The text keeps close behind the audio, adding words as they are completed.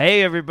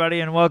Hey,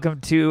 everybody, and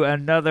welcome to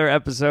another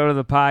episode of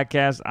the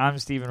podcast. I'm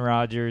Steven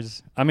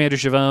Rogers. I'm Andrew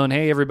Chavone.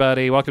 Hey,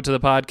 everybody. Welcome to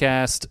the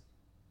podcast.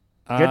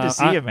 Good to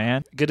see you,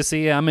 man. Good to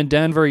see you. I'm in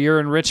Denver.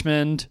 You're in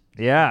Richmond.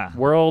 Yeah.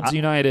 Worlds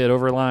United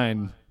over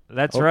line.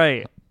 That's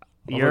right.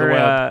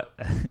 Over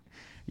the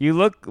You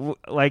look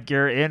like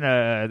you're in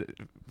a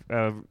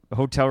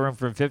hotel room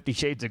from 50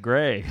 Shades of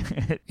Grey.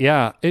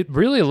 Yeah, it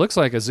really looks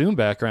like a Zoom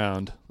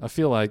background. I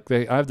feel like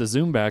I have the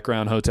Zoom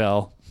background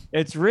hotel.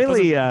 It's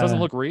really...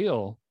 doesn't look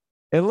real.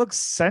 It looks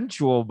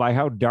sensual by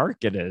how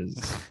dark it is.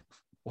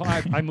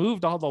 Well, I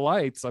moved all the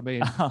lights. I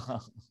mean,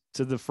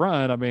 to the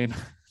front. I mean...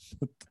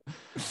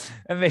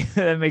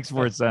 That makes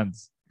more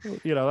sense.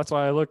 You know, that's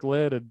why I look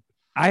lit. And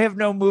I have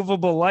no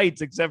movable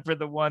lights except for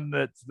the one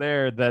that's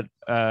there. That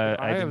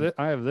I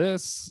have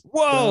this.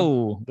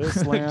 Whoa!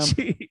 This lamp.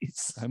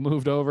 Jeez! I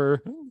moved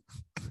over.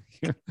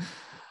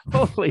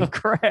 Holy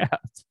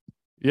crap!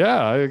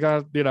 Yeah, I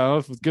got, it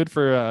was good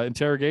for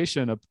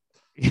interrogation of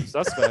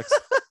suspects.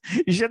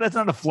 You sure that's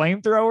not a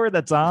flamethrower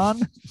that's on?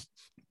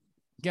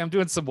 Yeah, I'm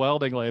doing some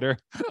welding later.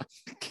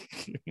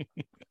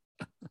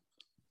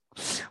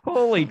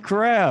 Holy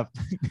crap.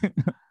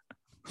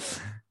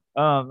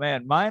 Oh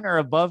man, mine are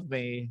above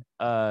me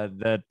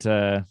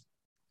that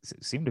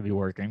seem to be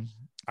working.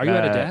 Are you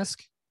at a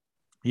desk?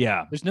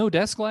 Yeah. There's no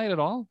desk light at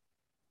all?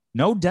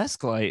 No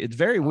desk light. It's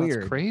very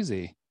weird. That's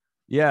crazy.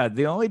 Yeah,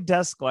 the only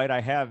desk light I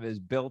have is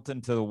built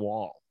into the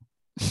wall.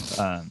 It's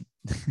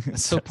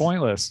so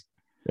pointless.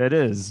 It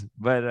is.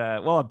 But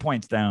it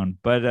points down.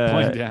 But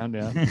point down,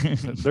 yeah.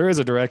 There is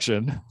a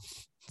direction.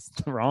 It's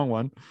the wrong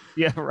one.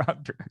 Yeah,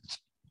 wrong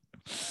direction.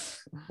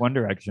 One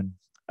Direction.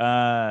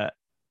 I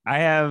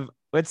have,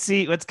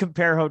 let's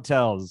compare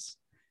hotels.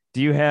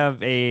 Do you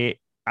have I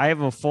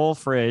have a full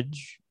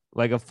fridge,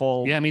 like a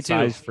full me too.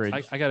 size fridge.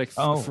 I got a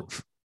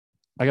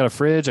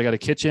fridge. I got a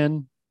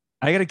kitchen.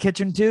 I got a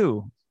kitchen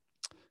too.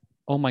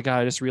 Oh my God,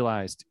 I just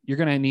realized you're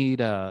going to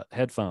need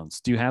headphones.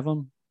 Do you have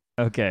them?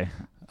 Okay.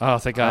 Oh,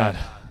 thank God.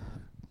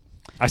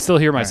 I still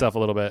hear myself a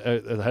little bit. Are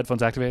the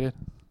headphones activated?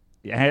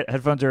 Yeah,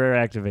 headphones are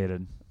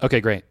activated.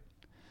 Okay, great.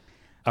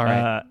 All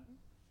right.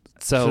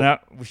 So now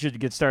we should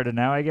get started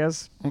now, I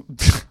guess.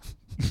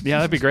 Yeah,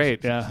 that'd be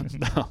great. Yeah.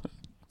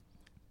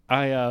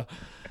 A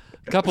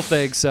couple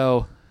things.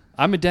 So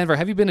I'm in Denver.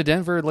 Have you been to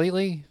Denver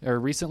lately or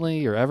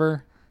recently or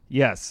ever?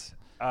 Yes.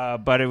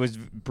 But it was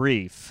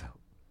brief.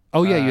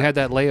 Oh yeah, you had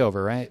that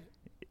layover, right?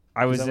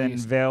 I was in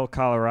Vail,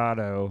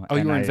 Colorado. Oh,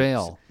 you were in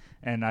Vail.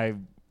 And I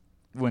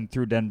went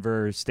through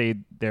Denver,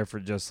 stayed there for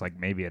just like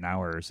maybe an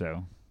hour or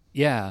so.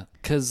 Yeah,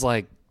 because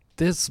like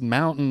this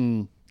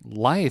mountain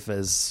life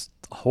is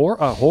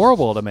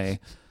horrible to me.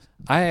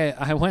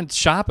 I went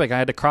shopping. I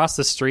had to cross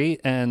the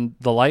street, and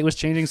the light was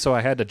changing, so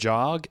I had to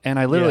jog, and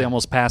I literally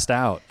almost passed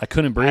out. I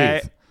couldn't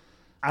breathe.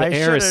 The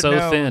air is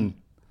so thin.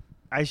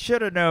 I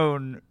should have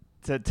known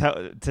to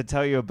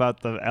tell you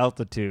about the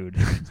altitude.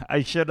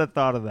 I should have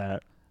thought of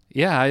that.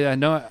 Yeah, I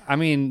know. I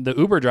mean, the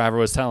Uber driver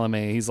was telling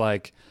me, he's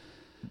like,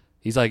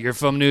 you're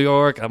from New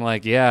York? I'm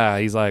like, yeah.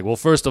 He's like, well,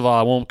 first of all,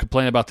 I won't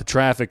complain about the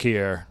traffic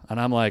here. And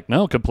I'm like,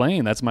 no,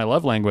 complain. That's my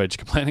love language,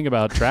 complaining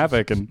about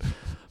traffic, and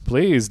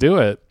please do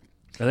it.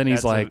 And then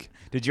he's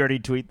did you already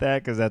tweet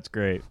that? Because that's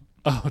great.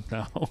 Oh,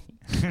 no.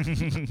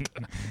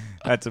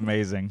 That's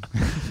amazing.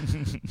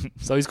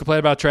 So he's complaining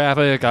about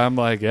traffic. I'm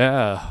like,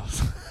 yeah.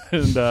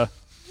 And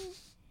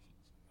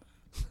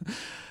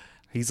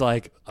he's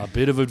like, a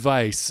bit of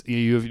advice.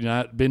 You have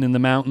not been in the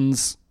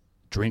mountains?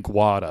 Drink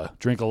water.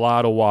 Drink a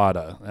lot of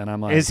water. And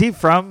I'm like... Is he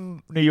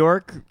from New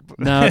York?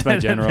 No, it's my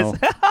general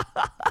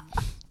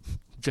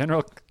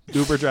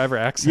Uber driver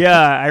accent. Yeah,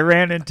 I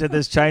ran into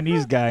this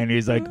Chinese guy, and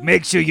he's like,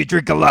 make sure you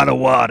drink a lot of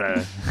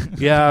water.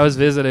 Yeah, I was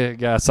visiting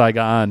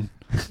Saigon.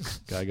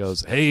 Guy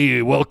goes,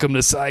 hey, welcome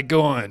to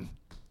Saigon.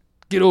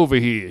 Get over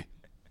here.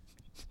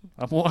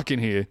 I'm walking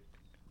here.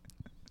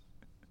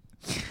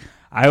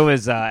 I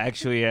was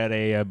actually at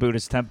a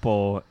Buddhist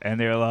temple, and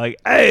they were like,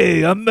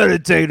 hey, I'm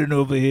meditating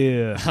over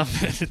here. I'm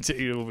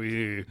meditating over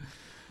here.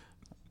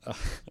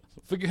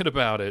 Forget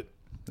about it.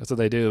 That's what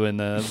they do. And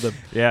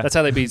yeah. That's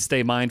how they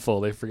stay mindful.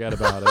 They forget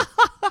about it.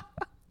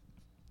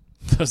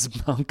 Those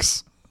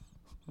monks.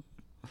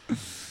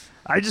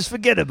 I just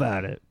forget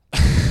about it.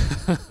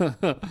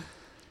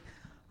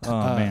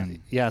 Oh,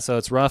 man. Yeah, so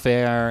it's rough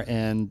air,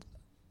 and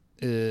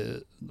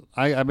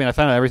I found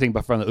out everything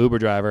from the Uber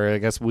driver. I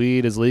guess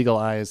weed is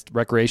legalized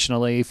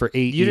recreationally for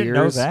 8 years. You didn't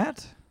know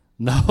that?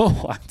 No,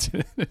 I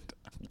didn't.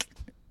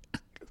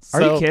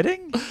 Are you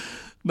kidding?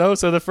 No.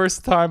 So the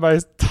first time I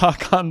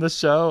talk on the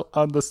show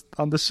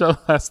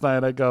last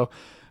night, I go,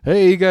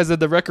 "Hey, you guys had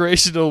the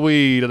recreational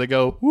weed," and they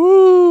go,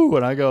 "Woo!"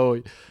 And I go,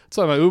 "That's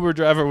why my Uber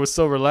driver was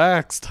so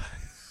relaxed."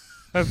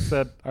 I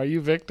said, "Are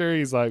you Victor?"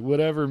 He's like,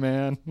 "Whatever,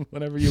 man.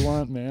 Whatever you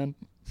want, man."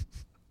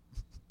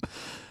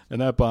 And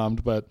that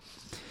bombed, but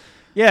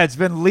yeah, it's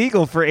been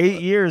legal for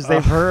 8 years.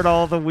 They've heard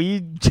all the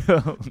weed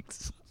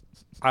jokes.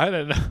 I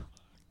don't know.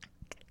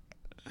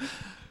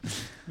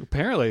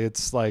 Apparently,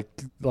 it's like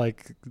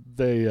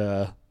they,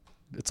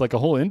 it's like a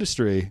whole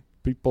industry.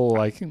 People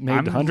like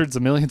made hundreds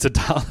of millions of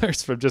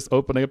dollars from just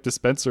opening up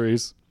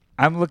dispensaries.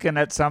 I'm looking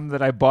at some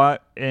that I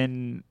bought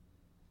in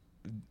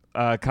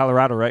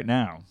Colorado right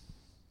now.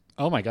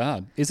 Oh my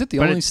God! Is it the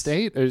only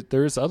state? Or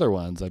there's other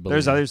ones, I believe.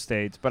 There's other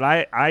states, but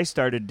I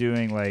started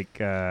doing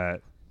like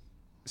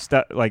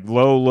stuff like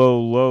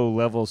low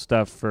level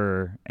stuff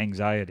for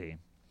anxiety.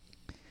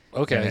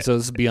 Okay, so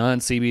this is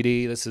beyond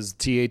CBD. This is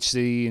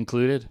THC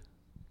included.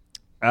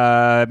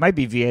 It might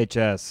be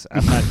VHS.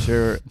 I'm not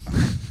sure.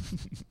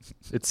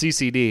 It's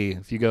CCD.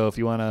 If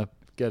you want to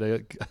get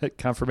a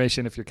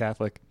confirmation if you're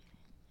Catholic.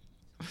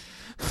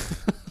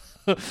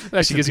 That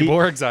actually gives you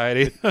more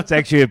anxiety. It's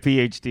actually a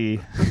PhD.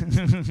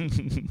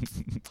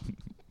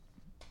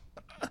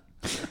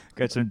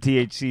 Got some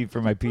THC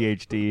for my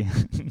PhD.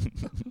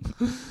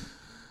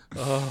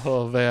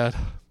 Oh man.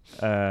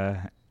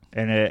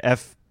 And it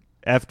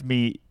effed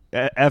me.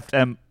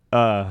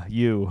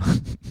 You.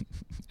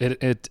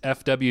 It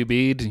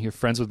FWB'd. You're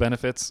friends with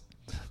benefits.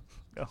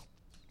 No.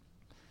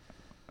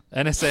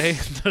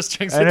 NSA. No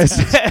strings attached.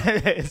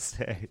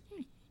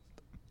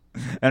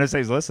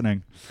 NSA's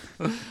listening.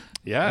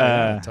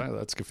 Yeah,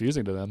 that's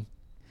confusing to them.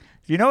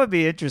 You know, it'd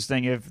be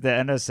interesting if the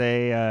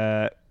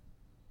NSA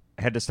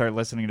had to start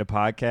listening to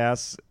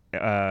podcasts,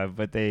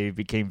 but they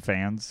became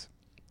fans.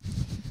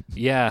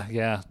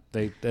 Yeah.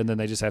 And then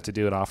they just have to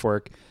do it off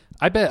work.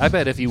 I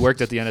bet if you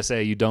worked at the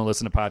NSA, you don't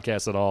listen to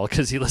podcasts at all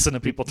because you listen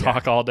to people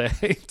talk all day.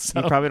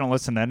 So you probably don't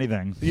listen to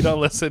anything. You don't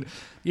listen.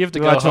 You have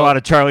to watch a lot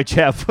of Charlie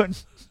Chaplin.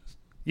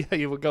 Yeah,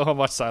 you would go home and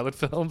watch silent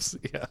films.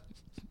 Yeah.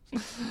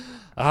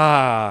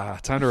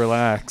 Time to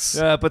relax.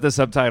 Put the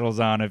subtitles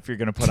on if you're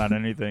going to put on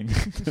anything.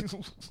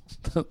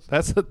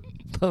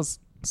 Those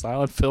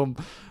silent film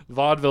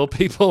vaudeville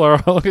people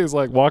are always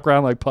like walk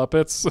around like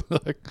puppets.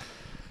 Like,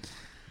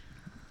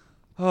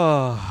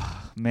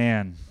 oh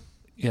man,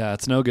 yeah,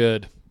 it's no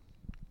good.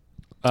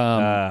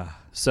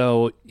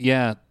 So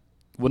yeah,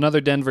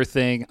 another Denver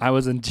thing. I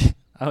went to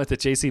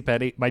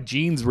JCPenney. My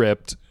jeans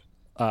ripped.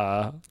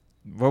 How'd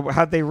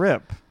they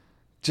rip?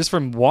 Just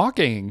from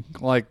walking,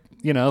 like,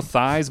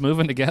 thighs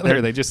moving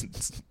together. They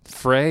just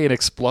fray and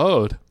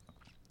explode.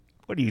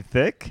 What are you,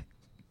 thick?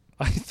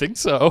 I think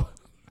so.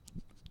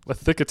 A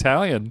thick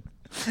Italian.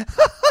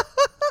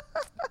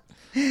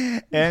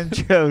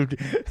 Andrew THIC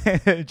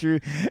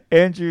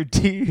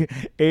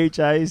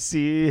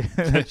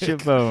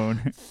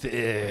Chabone.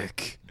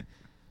 Thick.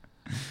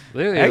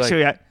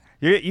 Actually,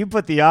 you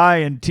put the I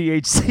in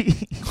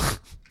THC.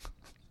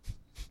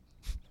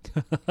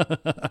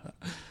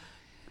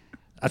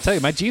 I tell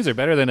you, my jeans are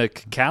better than a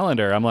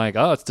calendar. I'm like,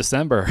 oh, it's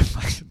December.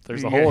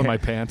 There's a hole in my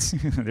pants.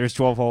 There's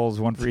 12 holes,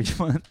 one for each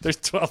month. There's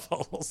 12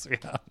 holes,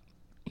 yeah.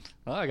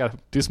 Well, I got to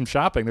do some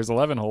shopping. There's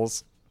 11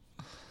 holes.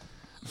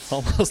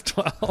 Almost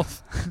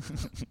 12.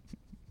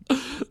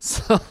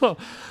 So,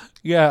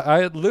 yeah,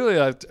 I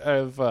literally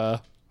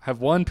have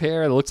one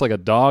pair that looks like a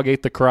dog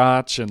ate the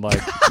crotch and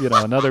like,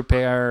 another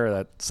pair,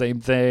 that same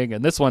thing.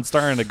 And this one's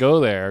starting to go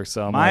there.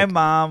 So my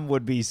mom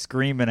would be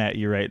screaming at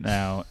you right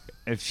now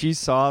if she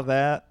saw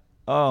that.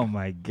 Oh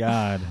my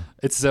God!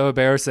 It's so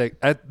embarrassing.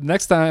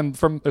 Next time,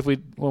 when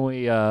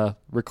we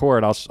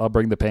record, I'll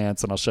bring the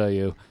pants and I'll show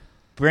you.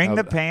 Bring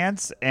the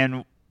pants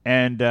and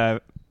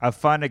a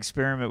fun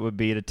experiment would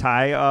be to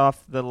tie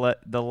off the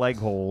leg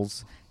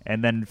holes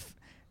and then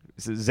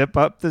zip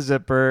up the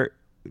zipper,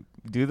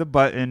 do the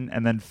button,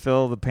 and then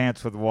fill the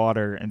pants with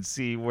water and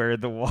see where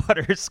the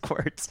water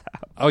squirts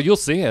out. Oh, you'll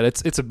see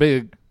it. It's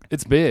big.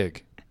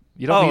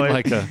 You don't need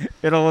like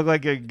it'll look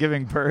like a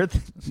giving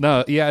birth.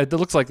 No, yeah, it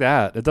looks like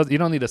that. It does. You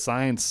don't need a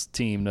science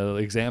team to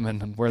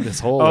examine where this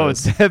hole is. Oh,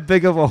 it's that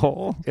big of a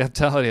hole? Yeah, I'm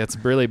telling you, it's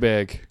really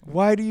big.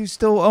 Why do you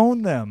still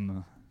own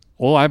them?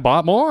 Well, I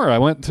bought more. I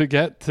went to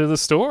get to the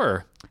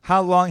store.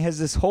 How long has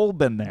this hole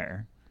been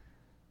there?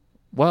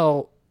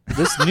 Well,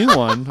 this new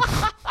one.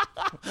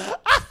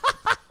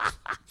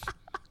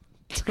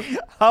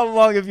 How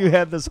long have you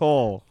had this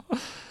hole?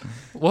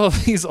 Well,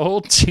 these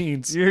old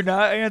jeans. You're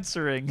not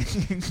answering.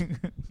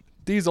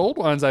 These old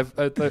ones,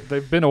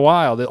 they've been a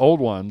while, the old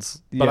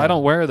ones, but Yeah. I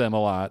don't wear them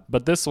a lot.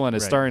 But this one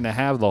is starting to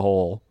have the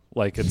hole.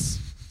 Like, it's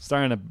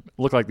starting to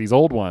look like these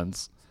old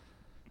ones.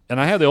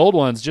 And I have the old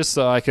ones just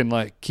so I can,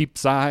 like, keep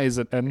size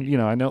and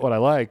I know what I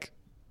like.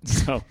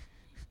 So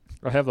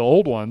I have the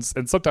old ones,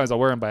 and sometimes I'll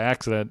wear them by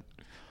accident.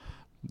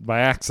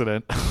 By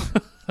accident.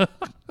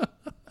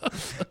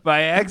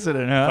 By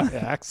accident, huh? By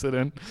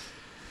accident.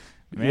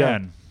 Man. Yeah.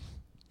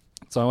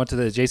 So I went to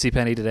the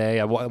JCPenney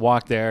today. I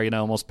walked there,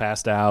 almost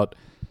passed out.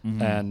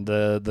 Mm-hmm. And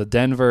the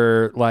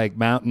Denver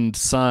mountain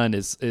sun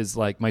is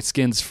like my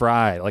skin's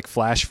fried, like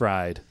flash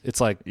fried. It's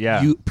like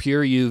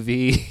pure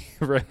UV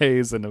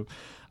rays, and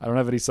I don't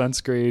have any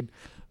sunscreen.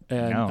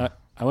 And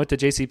I went to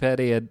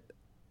JCPenney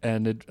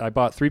and I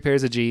bought 3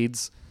 pairs of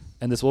jeans.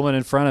 And this woman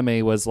in front of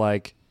me was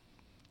like,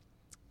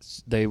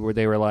 they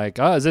were like,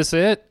 oh, is this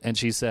it? And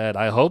she said,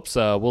 I hope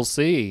so. We'll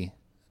see.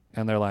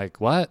 And they're like,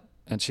 what?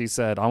 And she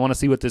said, I want to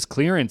see what this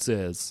clearance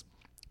is.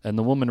 And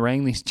the woman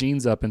rang these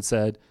jeans up and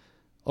said,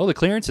 oh, the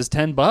clearance is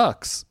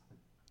 $10.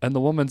 And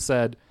the woman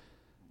said,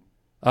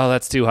 oh,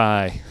 that's too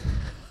high.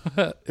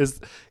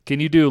 Can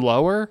you do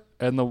lower?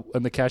 And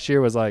the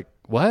cashier was like,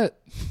 what?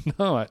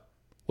 No,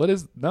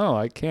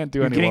 I can't do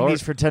You're any getting lower.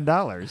 these for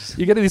 $10.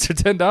 You get these for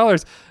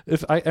 $10.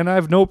 I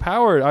have no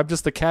power. I'm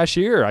just the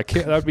cashier. I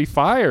can't. I'd be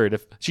fired.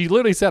 If she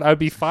literally said I'd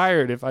be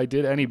fired if I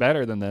did any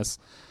better than this.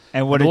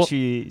 And what did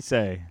she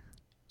say?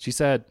 She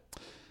said,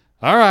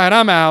 "All right,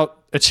 I'm out."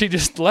 And she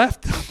just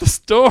left the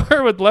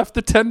store left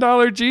the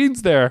 $10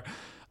 jeans there.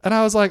 And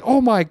I was like,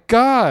 "Oh my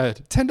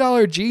god,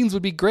 $10 jeans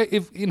would be great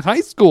if in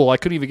high school I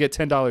couldn't even get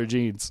 $10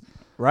 jeans."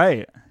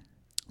 Right.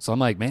 So I'm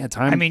like, man,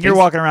 time. I mean, you're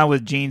walking around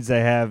with jeans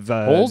that have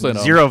holes in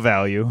them. Zero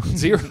value.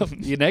 Zero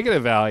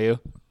negative value.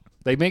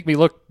 They make me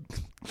look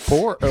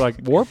poor or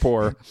like more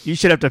poor. You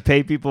should have to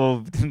pay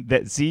people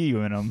that see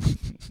you in them.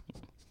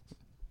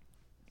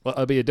 Well,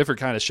 it'll be a different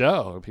kind of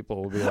show.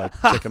 People will be like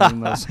checking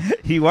in those.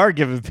 You are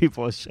giving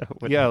people a show.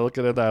 Yeah,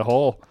 looking at that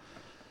hole.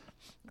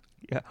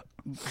 Yeah.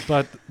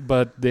 But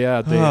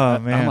yeah,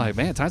 man. I'm like,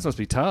 man, times must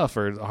be tough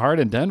or hard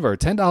in Denver.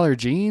 $10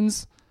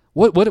 jeans.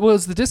 What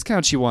was the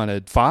discount she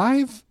wanted?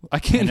 5? I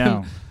can't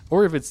know.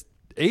 Or if it's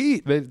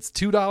 8, it's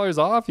 $2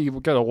 off. You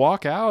got to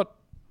walk out.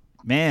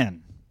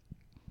 Man.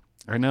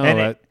 I know.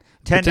 And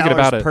 $10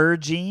 about per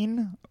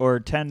jean or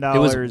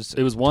 $10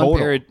 It was one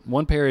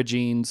total? pair of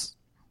jeans,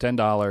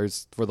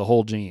 $10 for the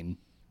whole jean.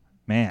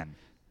 Man.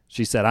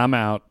 She said, "I'm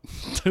out.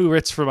 Too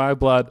rich for my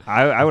blood."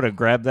 I would have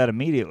grabbed that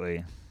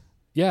immediately.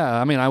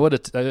 Yeah, I mean, I would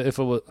have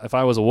if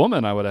I was a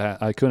woman, I would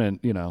have. I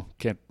couldn't,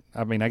 can't.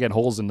 I mean, I get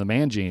holes in the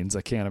man jeans.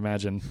 I can't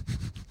imagine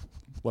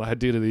what I'd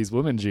do to these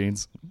women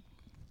jeans.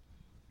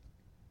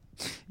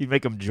 You'd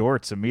make them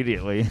jorts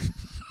immediately.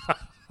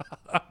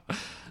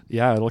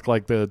 Yeah, I look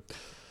like the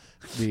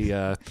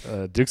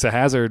Dukes of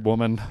Hazzard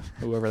woman,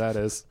 whoever that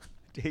is.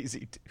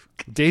 Daisy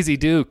Duke. Daisy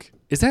Duke.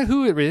 Is that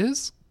who it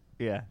is?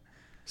 Yeah.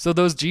 So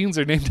those jeans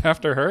are named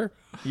after her,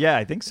 Yeah,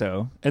 I think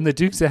so. and the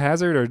Dukes of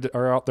Hazzard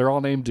are they're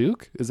all named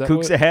Duke. Is that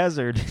Kooks of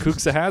Hazard.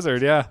 Kooks of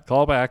Hazzard? Yeah,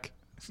 call back.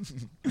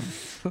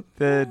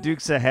 The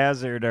Dukes of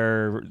Hazard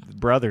are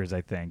brothers,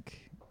 I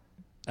think.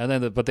 And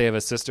then, but they have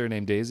a sister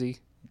named Daisy.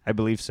 I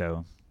believe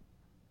so.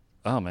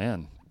 Oh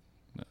man,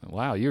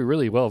 wow, you're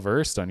really well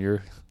versed on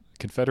your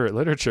Confederate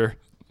literature.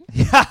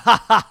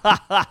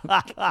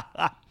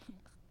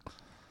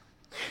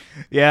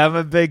 Yeah, I'm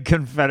a big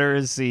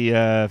Confederacy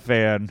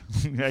fan.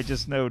 I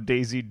just know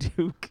Daisy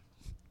Duke.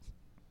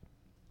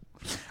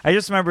 I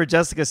just remember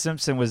Jessica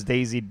Simpson was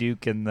Daisy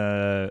Duke in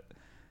the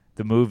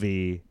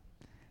movie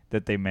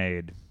that they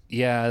made.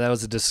 Yeah, that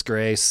was a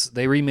disgrace.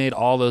 They remade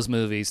all those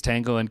movies,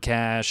 Tango and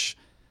Cash.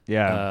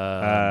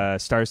 Yeah,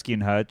 Starsky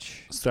and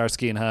Hutch.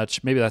 Starsky and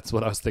Hutch. Maybe that's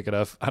what I was thinking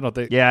of. I don't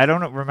think. Yeah, I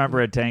don't remember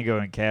a Tango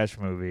and Cash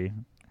movie.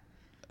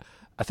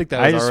 I think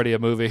that was already a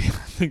movie. I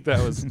think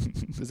that was.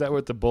 Is that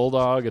with the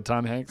Bulldog and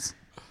Tom Hanks?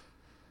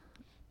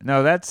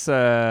 No, that's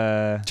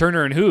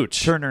Turner and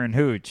Hooch. Turner and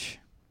Hooch.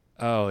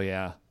 Oh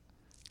yeah,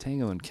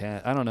 Tango and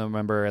Cash. I don't know.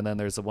 Remember? And then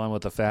there's the one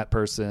with the fat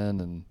person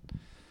and.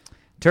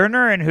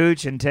 Turner and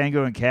Hooch and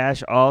Tango and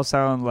Cash all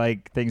sound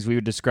like things we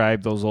would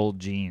describe those old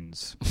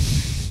jeans.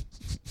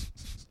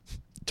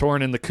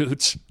 Torn in the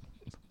cooch.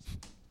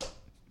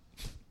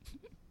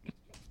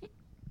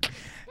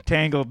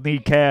 Tangled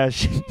need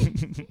cash.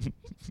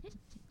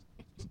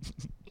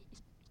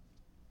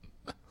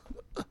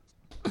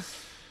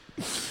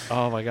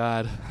 Oh my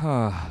God.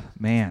 Oh,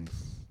 man.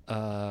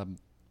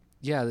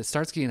 Yeah, the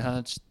Starsky and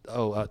Hutch.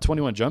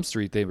 21 Jump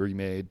Street they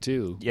remade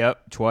too.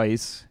 Yep,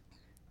 twice.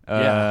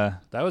 Yeah,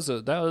 that was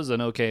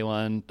an okay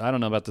one. I don't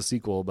know about the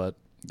sequel, but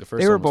the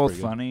first they were one was both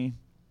pretty funny.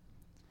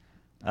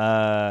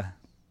 Yeah,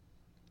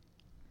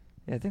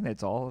 I think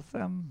that's all of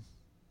them.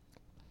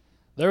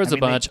 There was I a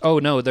mean, bunch. Oh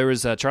no, there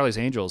was Charlie's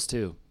Angels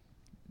too.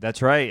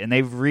 That's right, and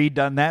they've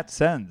redone that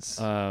since.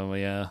 Oh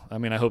yeah. I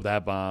mean, I hope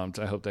that bombed.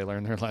 I hope they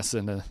learned their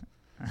lesson.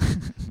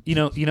 You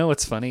know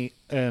what's funny?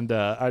 And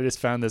I just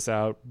found this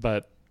out,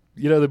 but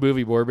you know the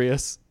movie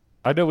Morbius?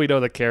 I know we know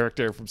the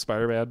character from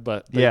Spider-Man,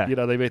 but yeah,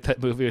 they made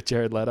that movie with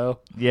Jared Leto.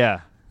 Yeah.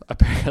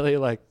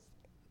 Apparently,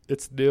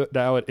 it's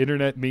now an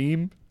internet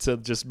meme to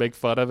just make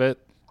fun of it.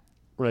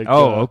 Like,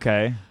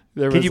 okay.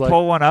 Can you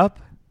pull one up?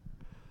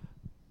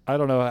 I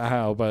don't know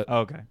how, but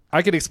okay,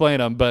 I can explain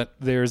them. But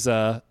there's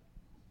there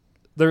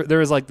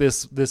was like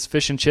this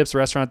fish and chips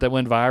restaurant that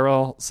went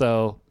viral.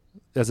 So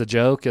as a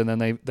joke, and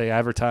then they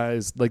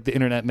advertised, like the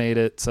internet made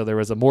it so there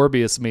was a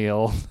Morbius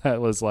meal that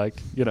was like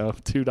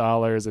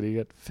 $2 and you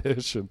get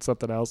fish and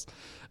something else,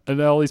 and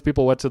then all these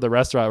people went to the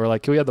restaurant, were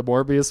like, can we have the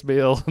Morbius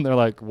meal? And they're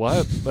like,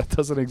 what? That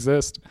doesn't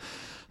exist.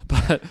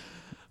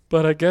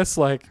 But I guess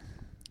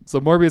so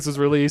Morbius was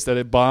released and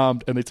it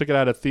bombed and they took it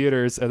out of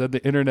theaters, and then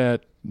the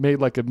internet made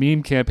like a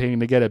meme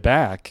campaign to get it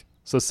back,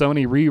 so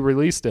Sony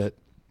re-released it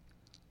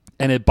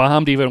and it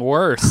bombed even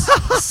worse.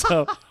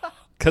 So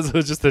because it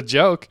was just a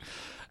joke.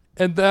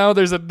 And now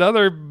there's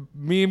another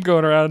meme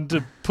going around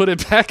to put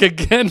it back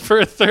again for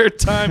a third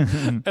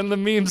time. And the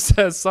meme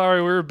says, sorry,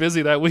 we were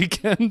busy that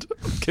weekend.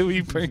 Can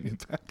we bring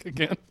it back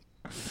again?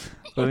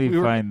 Let me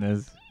find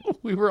this.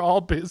 We were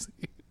all busy.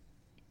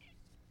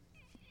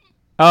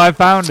 Oh, I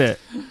found it.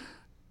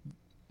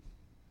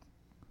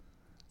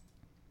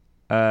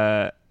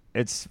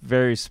 It's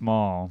very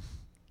small,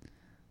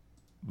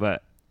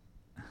 but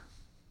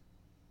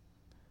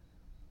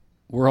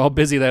We're all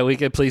busy that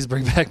weekend. Please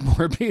bring back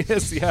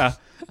Morbius. Yeah.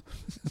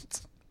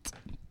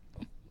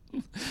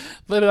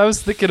 But I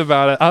was thinking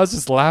about it. I was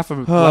just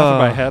laughing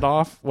my head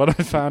off when I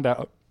found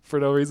out for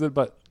no reason.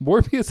 But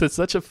Morbius is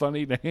such a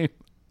funny name.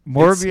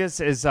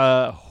 Morbius is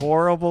a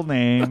horrible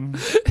name.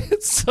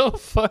 It's so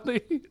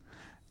funny.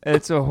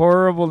 It's a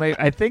horrible name.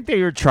 I think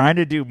they were trying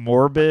to do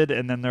morbid,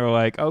 and then they're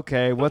like,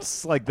 okay,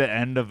 what's like the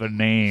end of a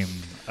name?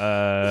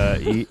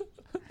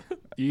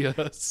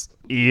 Yes.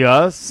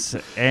 Yes.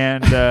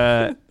 And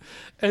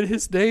and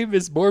his name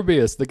is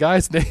Morbius. The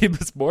guy's name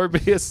is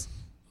Morbius,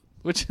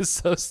 which is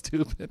so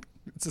stupid.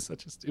 It's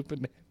such a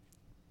stupid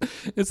name.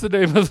 It's the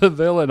name of the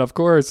villain, of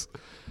course.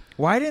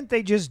 why didn't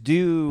they just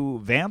do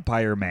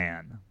Vampire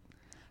Man?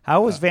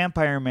 How was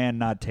Vampire Man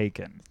not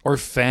taken? Or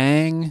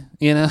Fang,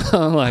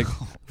 like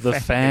the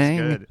Fang,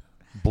 is good.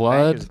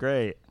 blood. Fang is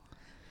great.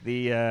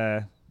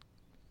 The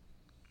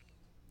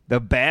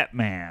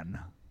Batman.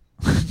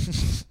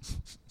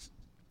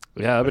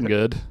 Yeah, I've been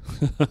good.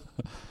 The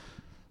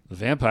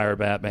Vampire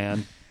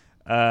Batman.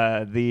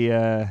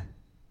 The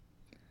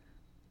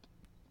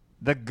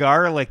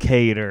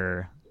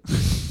Garlicator.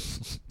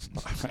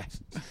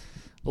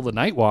 Well, the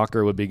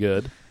Nightwalker would be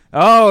good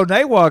Oh,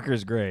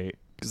 Nightwalker's great.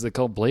 because they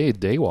call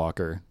Blade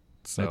Daywalker.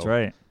 So. That's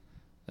right.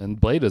 And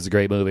Blade was a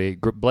great movie.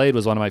 Blade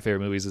was one of my favorite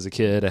movies as a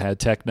kid. It had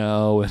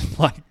techno and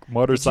like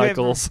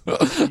motorcycles.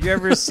 Did you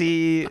ever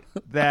see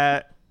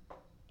that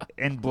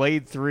in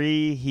Blade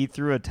 3 he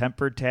threw a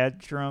temper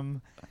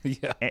tantrum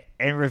Yeah.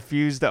 and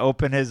refused to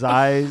open his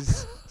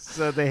eyes,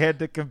 so they had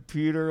the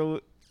computer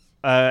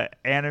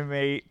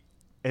animate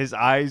his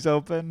eyes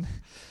open?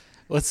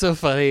 What's so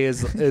funny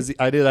is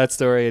I knew that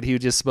story, and he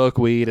would just smoke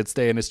weed and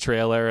stay in his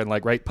trailer and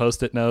like write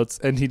Post-it notes,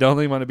 and he'd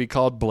only want to be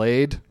called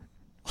Blade.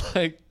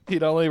 Like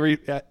he'd only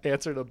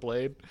answer to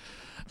Blade.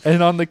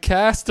 And on the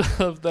cast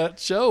of that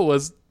show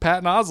was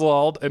Patton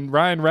Oswalt and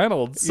Ryan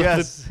Reynolds. So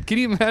Yes. can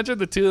you imagine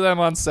the two of them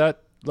on set,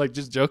 like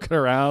just joking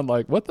around,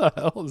 like what the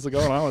hell is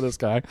going on with this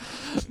guy?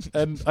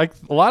 And like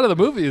a lot of the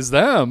movie is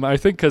them, I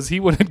think, because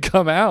he wouldn't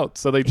come out,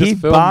 so they just He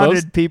filmed bonded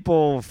those.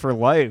 people for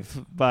life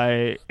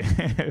by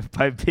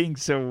by being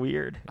so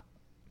weird.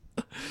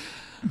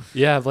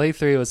 Yeah, Blade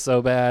 3 was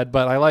so bad,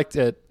 but I liked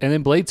it. And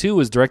then Blade 2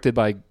 was directed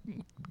by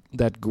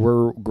that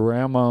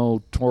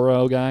Guillermo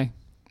Toro guy.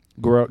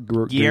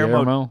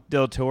 Guillermo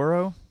del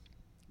Toro.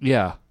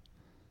 Yeah.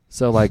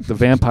 So like the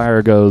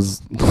vampire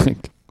goes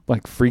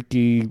like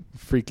freaky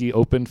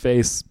open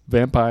face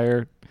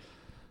vampire.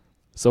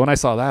 So when I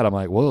saw that, I'm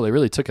like, whoa, they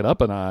really took it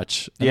up a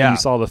notch. And then Yeah. you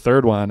saw the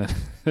third one,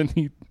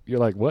 and you're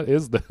like, what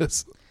is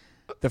this?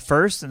 The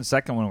first and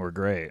second one were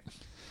great.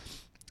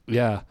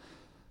 Yeah.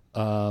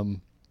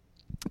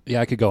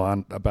 Yeah, I could go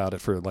on about it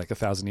for like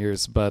 1,000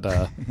 years,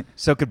 but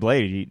So could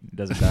Blade. He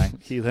doesn't die.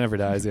 he never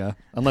dies, yeah.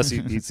 Unless he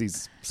eats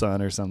his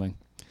son or something.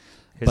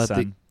 His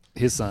son.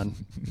 His son,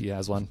 he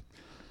has one.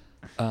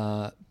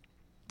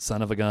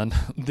 Son of a gun.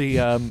 The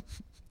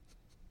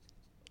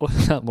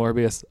not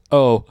Morbius.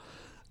 Oh,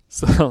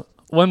 so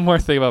one more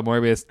thing about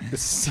Morbius.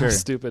 It's so Sure.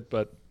 stupid,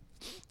 but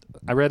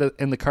I read it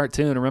in the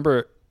cartoon.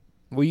 Remember,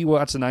 we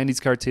watched the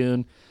 '90s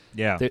cartoon.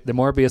 Yeah. The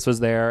Morbius was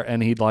there,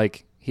 and he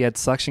had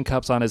suction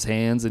cups on his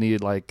hands, and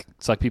he'd like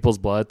suck people's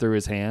blood through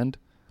his hand.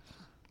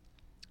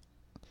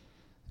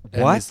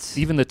 And What?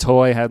 even the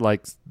toy had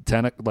like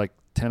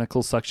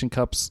tentacle suction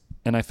cups,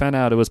 and I found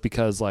out it was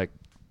because like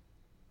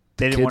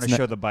They didn't want to kids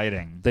show the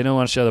biting. they don't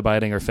want to show the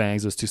biting or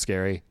fangs. It was too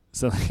scary.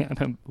 So they had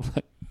him.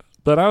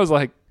 But I was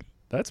like,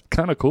 that's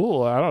kind of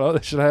cool. I don't know.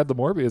 They should have had the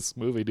Morbius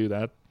movie do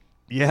that.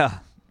 Yeah.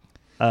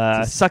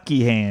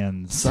 Sucky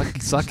hands.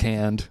 Suck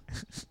hand.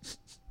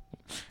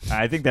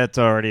 I think that's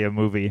already a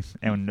movie,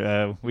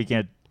 and we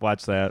can't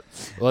watch that.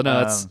 Well,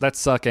 no, that's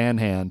suck and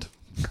hand.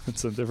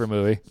 It's a different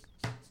movie.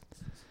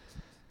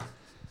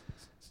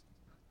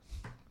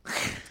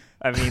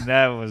 I mean,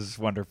 that was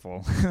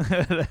wonderful.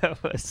 That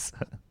was.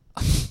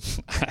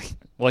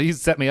 Well, you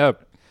set me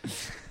up.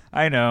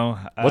 I know.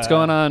 What's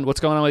going on? What's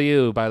going on with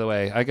you, by the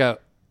way? I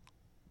got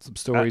some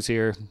stories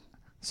here.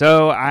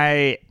 So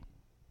I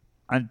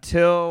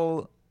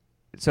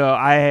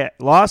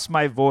lost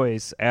my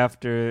voice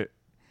after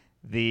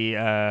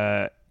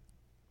the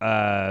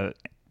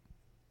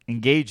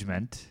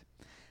engagement.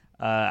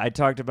 I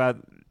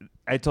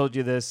told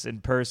you this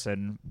in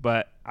person,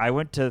 but I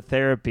went to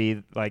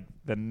therapy like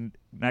the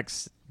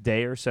next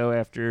day or so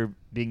after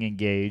being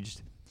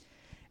engaged,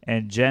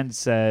 and Jen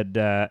said,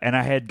 and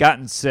I had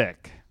gotten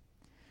sick.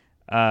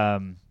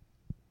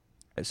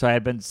 So I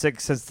had been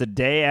sick since the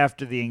day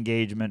after the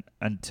engagement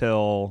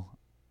until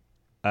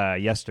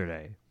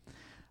yesterday.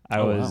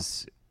 I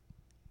was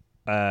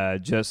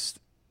just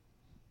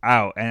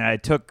out, and I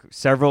took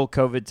several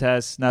COVID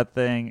tests,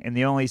 nothing, and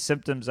the only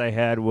symptoms I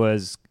had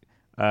was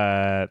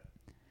I'm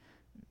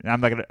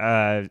not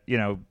gonna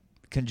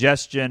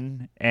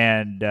congestion,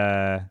 and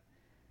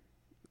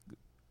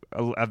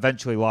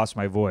eventually lost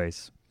my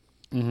voice.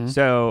 Mm-hmm.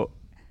 So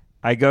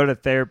I go to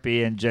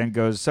therapy, and Jen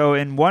goes, so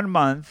in 1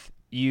 month,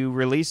 you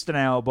released an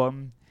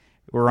album,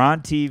 were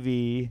on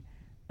TV,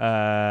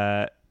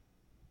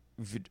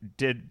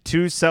 did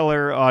 2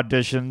 Cellar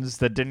auditions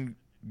that didn't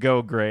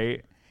go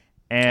great,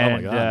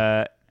 and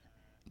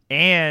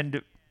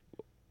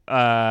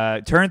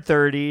turned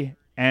 30,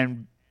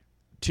 and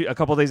a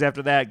couple days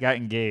after that got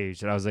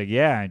engaged. And I was like,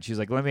 yeah. And she's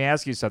like, let me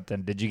ask you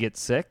something. Did you get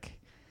sick?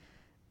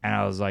 And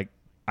I was like,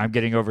 I'm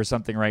getting over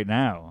something right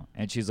now.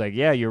 And she's like,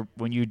 yeah,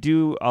 when you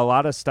do a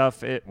lot of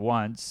stuff at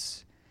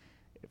once,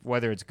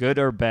 whether it's good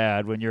or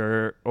bad, when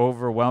you're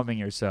overwhelming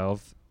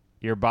yourself,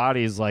 your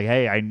body's like,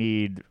 hey, I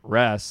need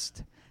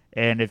rest.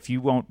 And if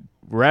you won't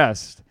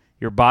rest,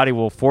 your body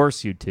will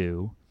force you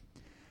to.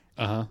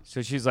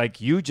 So she's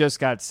like, you just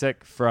got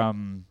sick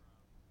from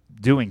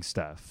doing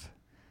stuff.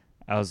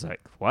 I was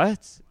like,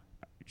 what?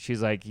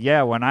 She's like,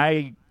 yeah, when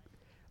I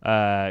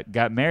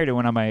got married and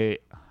went on my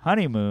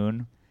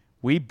honeymoon,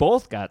 we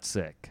both got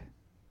sick.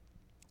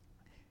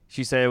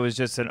 She said it was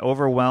just an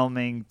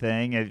overwhelming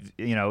thing.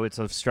 It's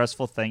a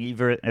stressful thing,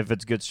 even if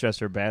it's good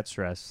stress or bad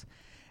stress.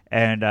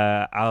 And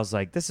I was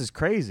like, this is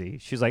crazy.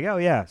 She's like, oh,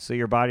 yeah, so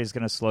your body's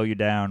going to slow you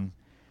down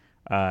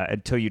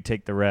until you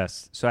take the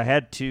rest. So I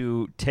had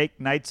to take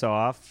nights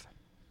off.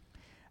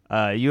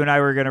 You and I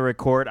were going to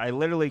record. I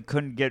literally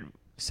couldn't get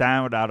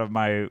sound out of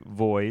my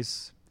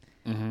voice.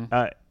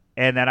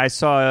 And then I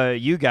saw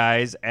you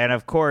guys, and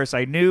of course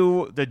I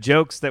knew the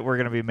jokes that were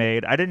going to be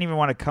made. I didn't even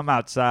want to come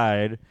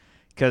outside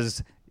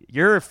because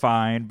you're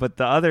fine, but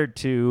the other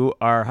 2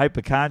 are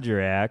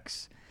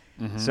hypochondriacs.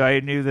 So I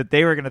knew that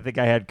they were going to think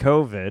I had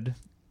COVID.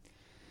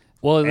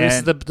 Well,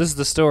 this is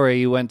the story.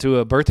 You went to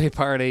a birthday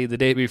party the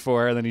day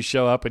before, and then you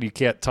show up and you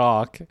can't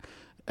talk.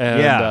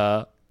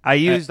 And, I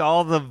used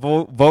all the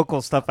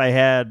vocal stuff I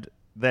had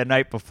the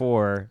night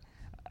before.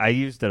 I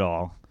used it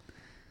all.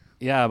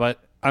 Yeah,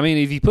 but I mean,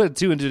 if you put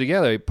 2 and 2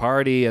 together,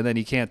 party and then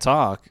you can't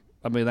talk.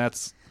 I mean,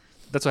 that's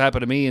what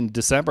happened to me in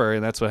December,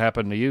 and that's what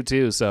happened to you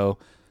too. So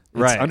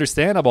it's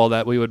understandable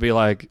that we would be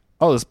like,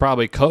 "Oh, this is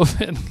probably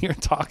COVID." You're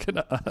talking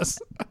to us.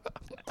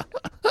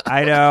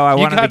 I know. I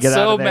wanted to get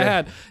out of there.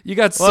 Mad. You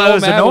got so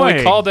mad when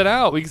we called it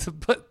out.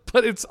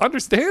 But it's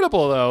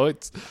understandable though.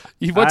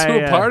 You went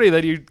to a party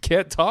that you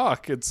can't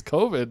talk. It's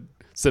COVID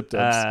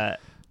symptoms.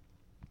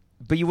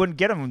 But you wouldn't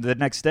get them the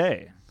next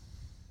day.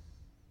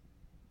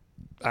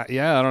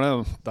 Yeah, I don't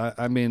know.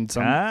 I mean,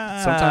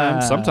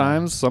 sometimes.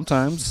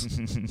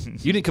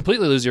 You didn't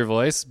completely lose your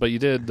voice, but you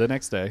did the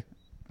next day.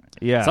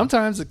 Yeah.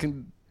 Sometimes it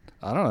can.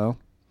 I don't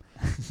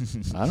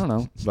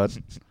know.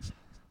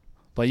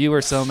 But you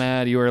were so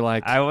mad. You were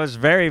like, I was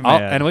very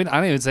mad. And I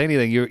didn't even say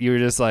anything. You were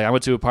just like, I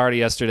went to a party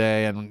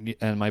yesterday,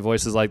 and my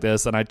voice is like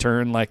this, and I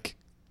turn like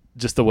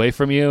just away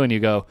from you, and you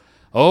go,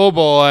 oh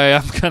boy,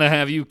 I'm gonna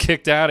have you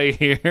kicked out of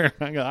here.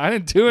 I go, I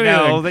didn't do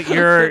anything. No, that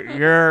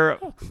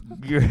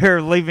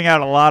you're leaving out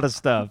a lot of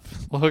stuff.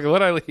 Look,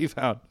 what I leave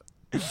out.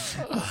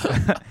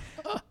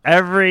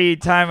 Every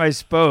time I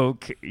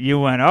spoke, you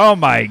went, "Oh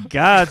my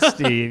God,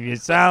 Steve, you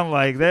sound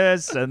like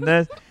this and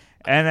this,"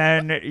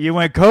 and then you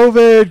went,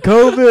 "COVID,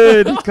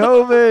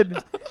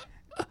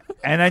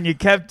 and then you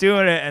kept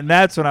doing it, and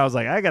that's when I was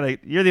like,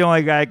 You're the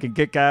only guy I can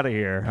kick out of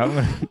here. I'm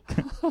gonna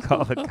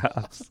call the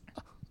cops."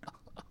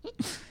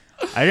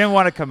 I didn't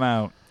want to come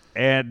out,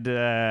 and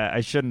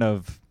I shouldn't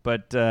have,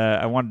 but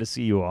I wanted to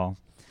see you all,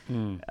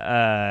 and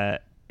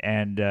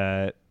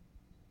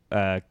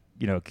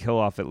kill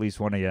off at least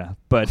one of you.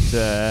 But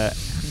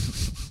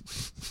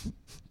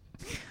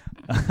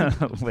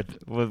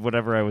with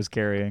whatever I was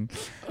carrying,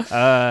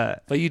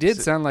 but you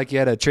did sound like you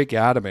had a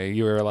tracheotomy.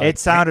 You were like, it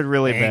sounded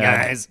really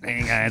bad.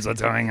 Hey guys,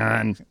 what's going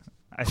on?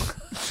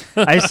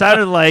 I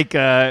sounded like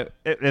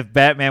if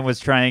Batman was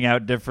trying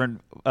out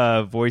different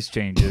voice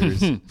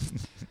changers.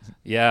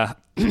 Yeah.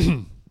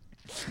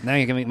 Now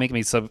you're gonna make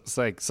me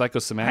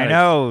psychosomatic.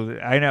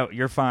 I know.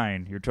 You're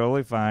fine. You're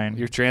totally fine.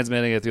 You're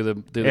transmitting it through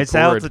the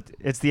cord.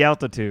 It's the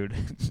altitude.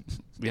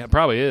 Yeah, it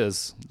probably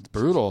is. It's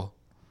brutal.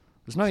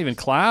 There's not even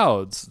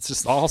clouds. It's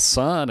just all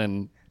sun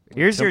and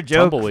here's your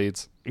joke.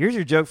 Tumbleweeds. Here's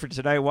your joke for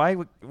tonight. Why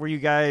were you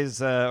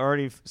guys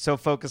already so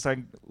focused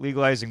on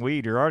legalizing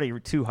weed? You're already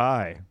too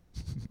high.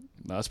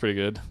 No, that's pretty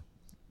good.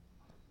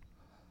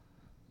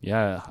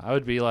 Yeah, I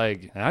would be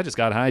like, I just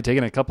got high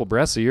taking a couple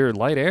breaths of your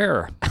light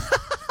air.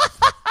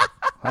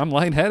 I'm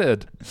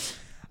lightheaded.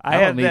 I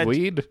don't need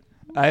weed.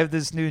 I have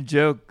this new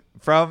joke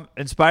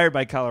inspired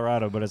by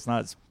Colorado, but it's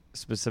not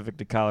specific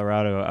to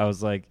Colorado. I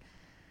was like,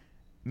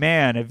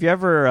 man, have you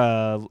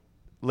ever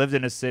lived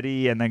in a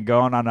city and then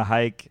gone on a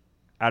hike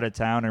out of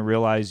town and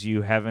realize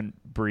you haven't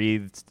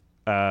breathed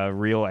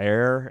real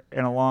air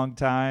in a long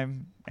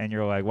time? And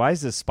you're like, why is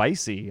this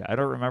spicy? I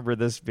don't remember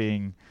this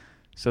being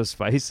so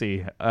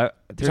spicy. You're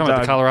talking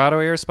about the Colorado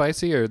air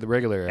spicy or the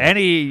regular air?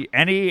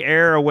 Any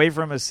air away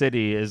from a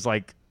city is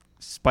like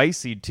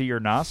spicy to your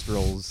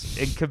nostrils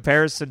in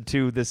comparison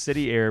to the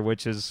city air,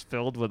 which is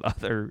filled with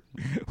other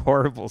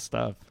horrible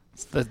stuff.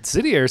 The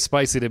city air is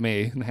spicy to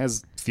me and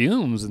has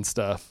fumes and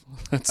stuff.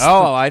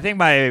 I think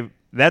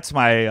that's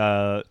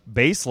my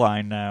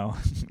baseline now.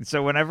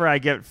 So whenever I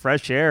get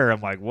fresh air,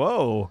 I'm like,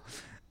 whoa,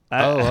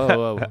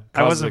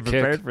 I wasn't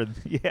prepared for.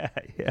 Yeah.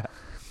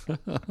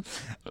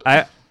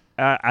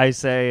 I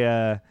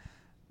say,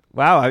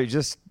 wow, I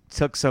just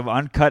took some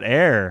uncut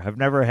air. I've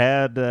never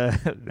had.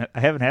 I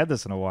haven't had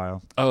this in a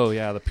while. Oh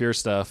yeah, the pure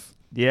stuff.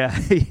 Yeah.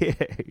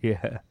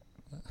 Yeah.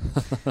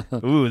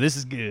 Ooh, this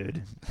is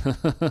good.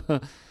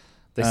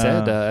 They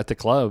said at the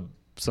club,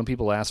 some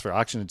people asked for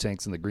oxygen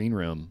tanks in the green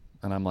room,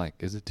 and I'm like,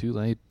 is it too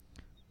late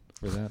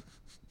for that?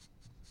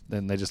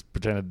 Then they just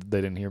pretended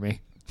they didn't hear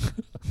me.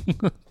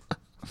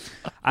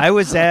 I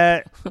was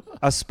at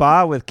a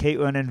spa with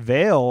Caitlin and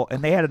Vale,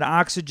 and they had an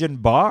oxygen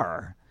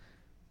bar.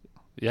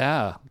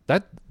 Yeah,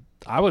 that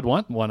I would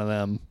want one of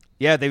them.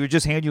 Yeah, they would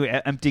just hand you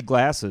empty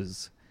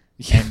glasses.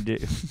 And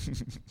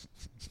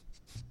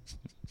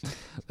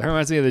that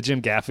reminds me of the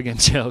Jim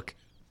Gaffigan joke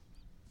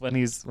when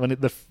he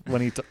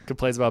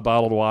complains about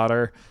bottled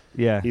water.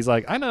 Yeah, he's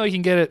like, I know you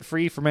can get it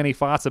free from any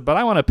faucet, but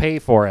I want to pay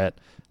for it.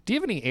 Do you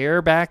have any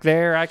air back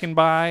there I can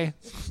buy?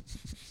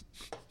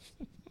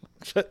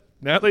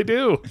 Now they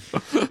do.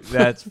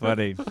 That's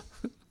funny.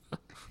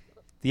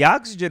 The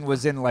oxygen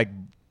was in like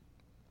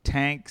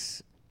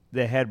tanks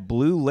that had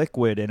blue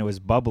liquid and it was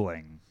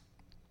bubbling.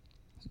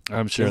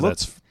 I'm sure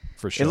that's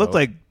for sure. It looked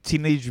like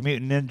Teenage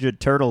Mutant Ninja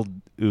Turtle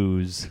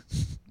ooze.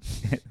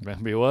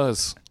 Maybe it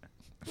was.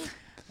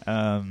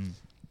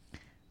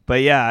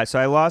 But yeah, so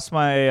I lost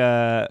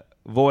my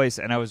voice,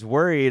 and I was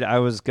worried I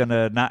was going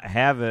to not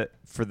have it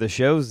for the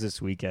shows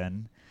this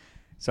weekend.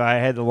 So I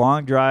had the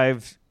long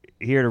drive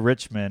here to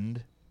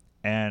Richmond,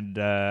 and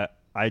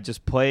I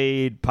just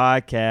played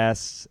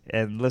podcasts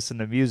and listened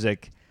to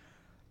music,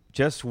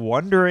 just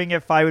wondering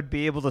if I would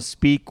be able to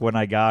speak when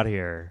I got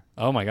here.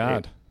 Oh, my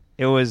God.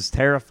 It was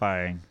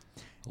terrifying.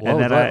 Well,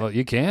 and then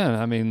you can.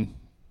 I mean,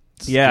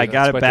 yeah, I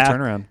got it back.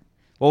 Turnaround.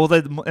 Well,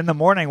 in the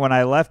morning when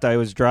I left, I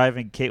was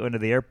driving Caitlin to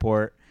the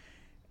airport,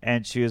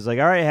 and she was like,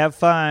 all right, have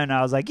fun.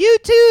 I was like, you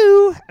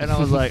too. And I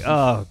was like,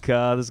 oh,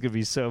 God, this is going to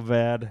be so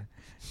bad.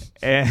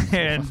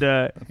 And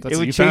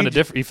you found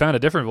a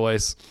different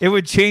voice. It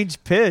would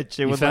change pitch.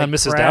 You found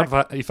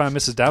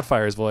Mrs.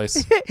 Doubtfire's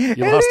voice. You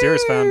lost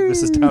yours, found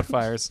Mrs.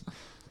 Doubtfire's.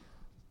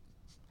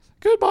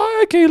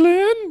 Goodbye,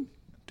 Caitlin.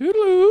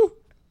 Toodaloo.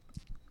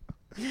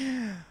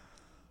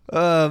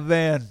 Oh,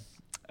 man.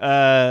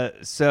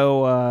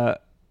 So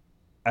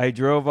I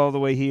drove all the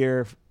way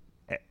here.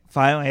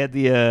 Finally had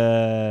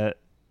the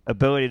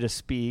ability to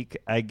speak.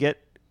 I get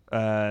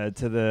to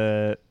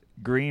the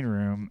green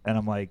room, and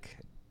I'm like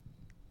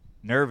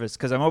nervous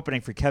because I'm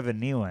opening for Kevin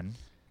Nealon.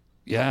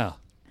 Yeah.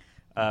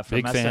 From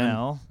big SNL.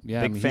 Fan.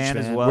 Yeah, big fan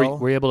as well.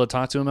 Were you able to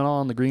talk to him at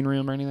all in the green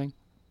room or anything?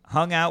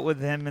 Hung out with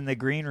him in the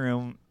green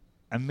room.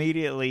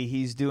 Immediately,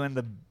 he's doing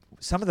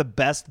some of the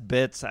best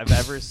bits I've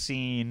ever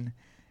seen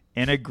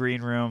in a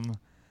green room.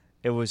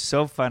 It was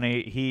so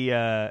funny. He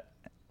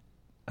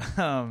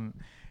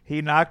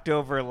knocked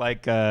over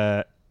like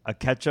a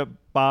ketchup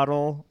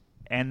bottle,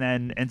 and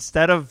then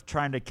instead of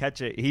trying to catch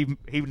it,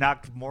 he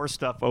knocked more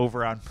stuff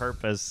over on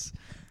purpose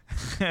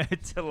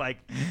to like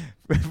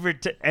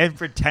and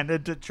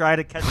pretended to try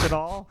to catch it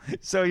all.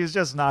 So he was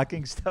just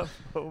knocking stuff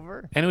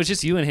over. And it was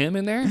just you and him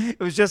in there? It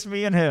was just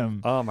me and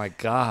him. Oh my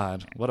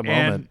God. What a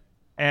moment.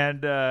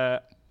 And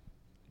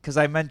because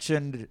I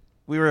mentioned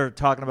we were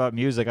talking about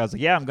music, I was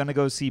like, yeah, I'm going to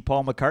go see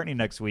Paul McCartney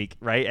next week,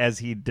 right? As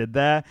he did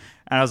that.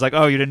 And I was like,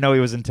 oh, you didn't know he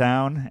was in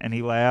town? And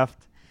he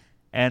laughed.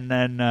 And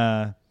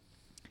then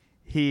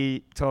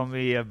he told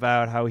me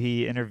about how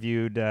he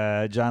interviewed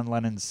John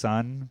Lennon's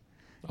son.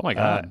 Oh, my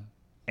God.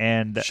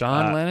 And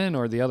Sean Lennon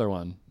or the other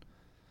one?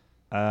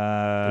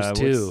 There's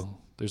two.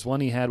 There's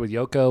one he had with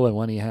Yoko and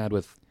one he had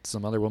with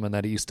some other woman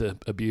that he used to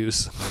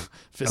abuse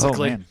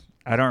physically. Oh, man.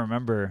 I don't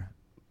remember.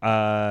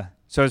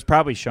 So it's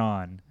probably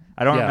Sean.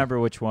 I don't remember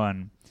which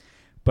one.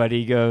 But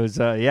he goes,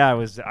 I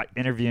was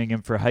interviewing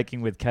him for Hiking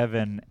with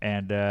Kevin,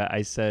 and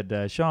I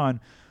said, Sean,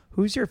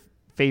 who's your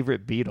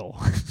favorite Beatle?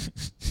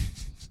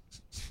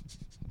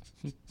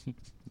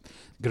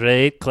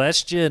 Great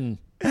question.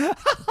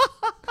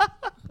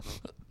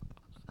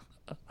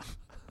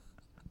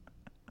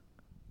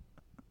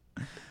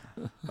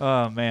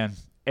 Oh, man.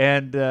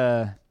 And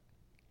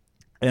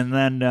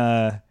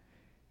then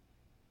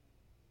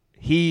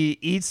he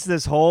eats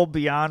this whole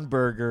Beyond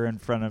Burger in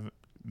front of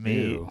me.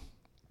 Ew.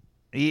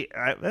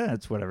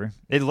 It's whatever.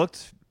 It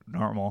looked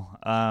normal.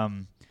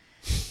 And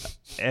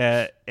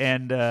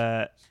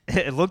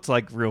it looked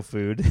like real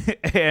food.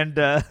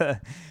 And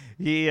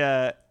he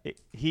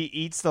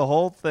eats the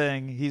whole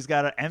thing. He's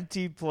got an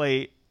empty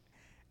plate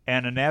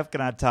and a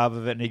napkin on top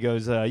of it, and he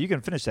goes, you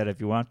can finish that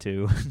if you want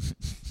to.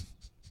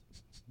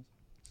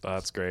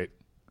 That's great.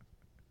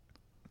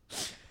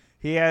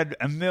 He had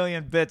a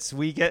million bits.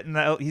 We're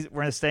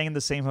staying in the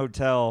same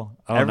hotel.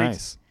 Oh,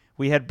 nice.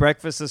 We had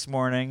breakfast this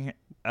morning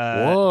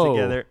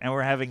together, and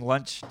we're having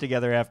lunch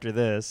together after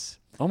this.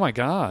 Oh, my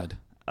God.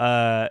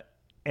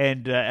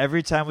 And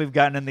every time we've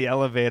gotten in the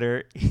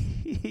elevator,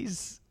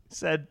 he's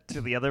said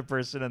to the other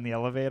person in the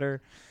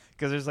elevator,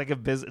 because there's like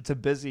it's a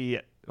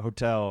busy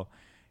hotel.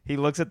 he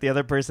looks at the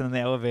other person in the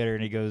elevator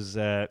and he goes,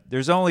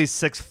 "There's only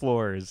 6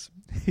 floors."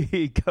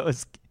 He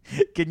goes,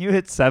 "Can you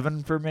hit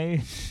 7 for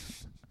me?"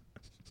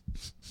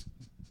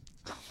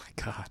 Oh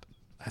my God,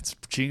 that's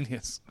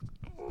genius.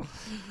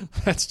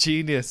 That's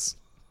genius.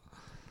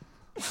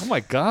 Oh my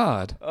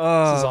God,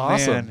 Oh, this is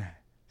awesome. man.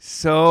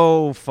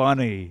 So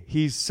funny.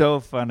 He's so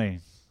funny.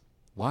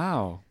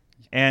 Wow.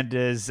 And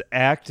his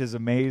act is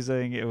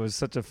amazing. It was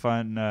such a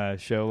fun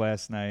show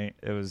last night.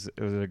 It was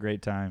a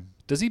great time.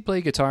 Does he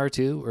play guitar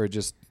too, or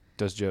just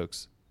does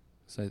jokes?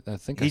 So I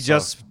think He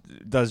just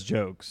does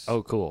jokes.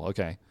 Oh, cool.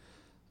 Okay.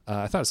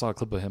 I thought I saw a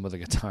clip of him with a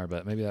guitar,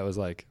 but maybe that was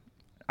like.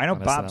 I know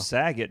on Bob SNL.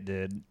 Saget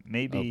did.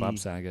 Maybe. Oh, Bob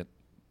Saget.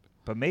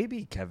 But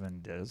maybe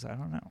Kevin does. I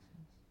don't know.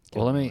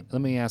 Well,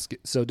 let me ask you.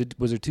 So,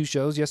 was there 2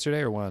 shows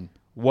yesterday or one?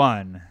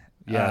 One.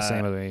 Yeah,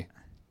 same with me.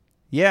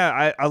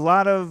 Yeah, a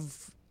lot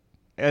of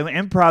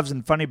improvs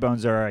and Funny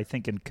Bones are, I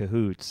think, in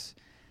cahoots.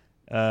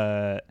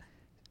 I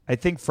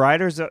think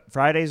Fridays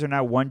are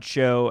now 1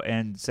 show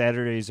and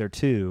Saturdays are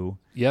 2.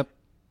 Yep.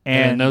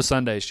 And no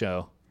Sunday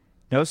show.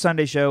 No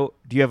Sunday show.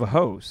 Do you have a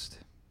host?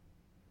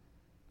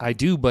 I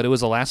do, but it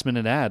was a last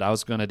minute ad. I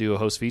was going to do a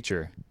host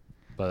feature.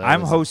 But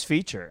I'm host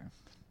feature.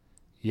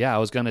 Yeah, I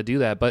was going to do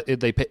that, but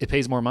it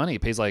pays more money.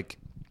 It pays like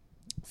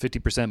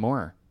 50%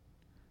 more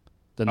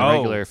than the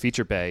regular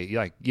feature pay.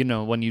 Like,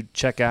 when you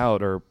check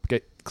out or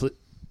get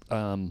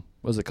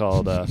what's it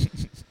called?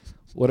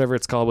 Whatever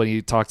it's called when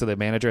you talk to the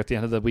manager at the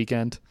end of the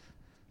weekend,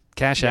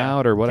 cash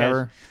out or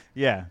whatever.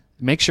 Yeah.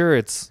 Make sure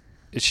it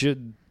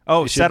should.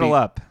 Oh, it should settle be,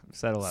 up.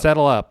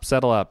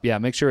 Settle up. Yeah,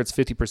 make sure it's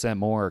 50%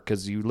 more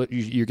because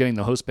you're getting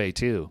the host pay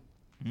too.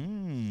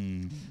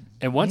 And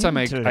one time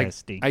I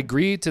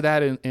agreed to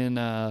that in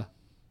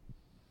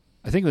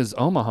I think it was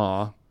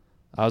Omaha.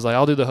 I was like,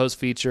 I'll do the host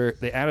feature.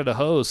 They added a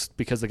host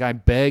because the guy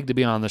begged to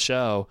be on the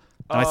show,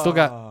 and I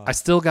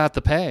still got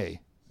the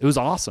pay. It was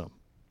awesome.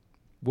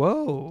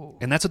 Whoa!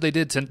 And that's what they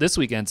did this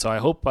weekend. So I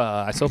hope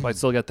I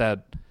still get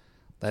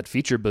that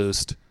feature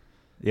boost.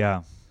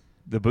 Yeah,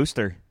 the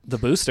booster.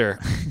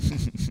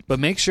 But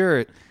make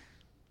sure.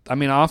 I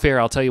mean, off air,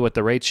 I'll tell you what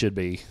the rate should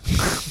be.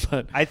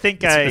 But I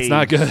think it's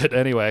not good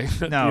anyway.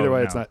 No, either way,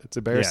 no. it's not. It's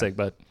embarrassing. Yeah.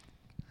 But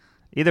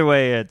either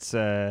way, it's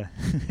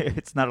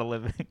it's not a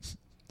living.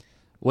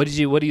 What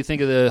do you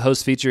think of the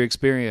host feature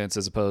experience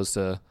as opposed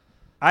to?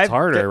 It's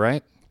harder,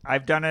 right?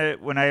 I've done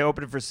it when I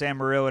opened for Sam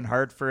Morril in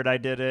Hartford. I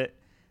did it.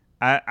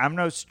 I'm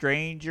no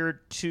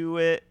stranger to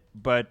it,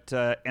 but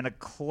in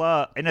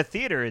a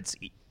theater, it's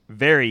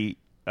very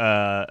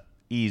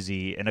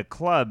easy. In a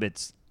club,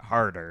 it's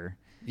harder.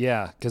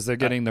 Yeah, because they're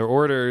getting their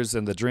orders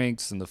and the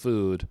drinks and the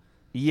food.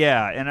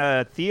 Yeah, in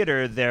a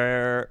theater,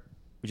 they're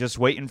just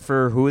waiting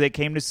for who they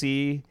came to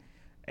see,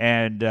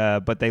 and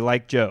but they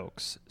like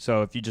jokes.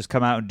 So if you just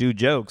come out and do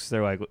jokes,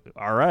 they're like,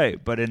 all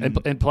right. But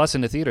and plus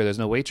in the theater, there's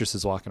no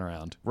waitresses walking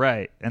around.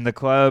 Right. In the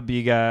club,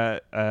 you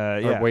got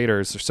or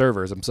waiters or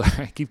servers. I'm sorry,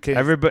 I keep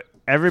kidding.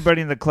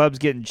 Everybody in the club's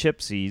getting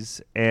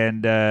chipsies,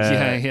 and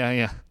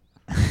yeah.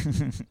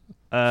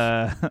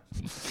 I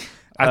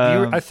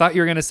thought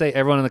you were gonna say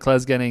everyone in the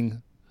club's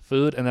getting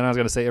food, and then I was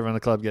gonna say everyone in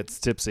the club gets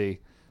tipsy.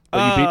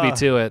 But you beat me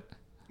to it.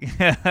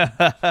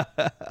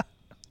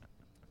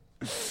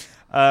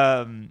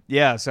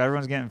 Yeah, so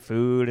everyone's getting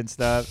food and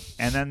stuff.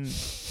 And then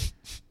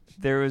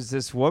there was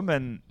this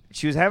woman,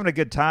 she was having a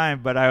good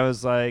time, but I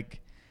was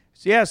like,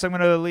 yes, I'm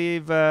going to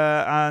leave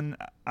on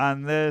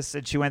this.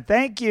 And she went,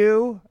 thank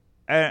you.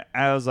 And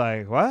I was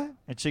like, what?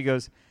 And she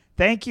goes,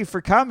 thank you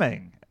for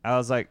coming. I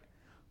was like,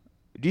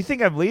 do you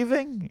think I'm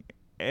leaving?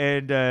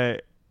 And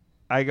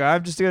I go,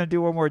 I'm just going to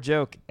do one more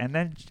joke. And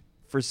then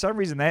for some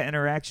reason, that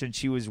interaction,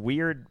 she was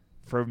weird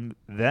from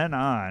then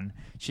on.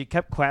 She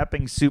kept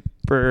clapping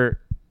super,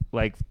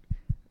 like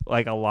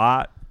a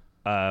lot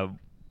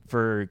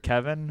for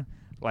Kevin.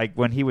 Like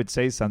when he would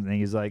say something,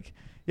 he's like,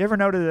 you ever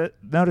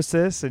notice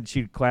this? And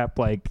she'd clap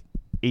like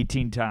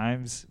 18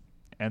 times.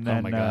 And then,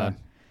 oh my God.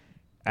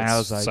 And I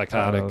was like,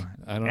 psychotic. Oh.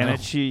 I don't know. And then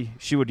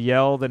she would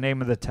yell the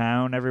name of the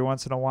town every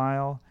once in a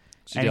while.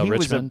 She'd yell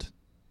Richmond?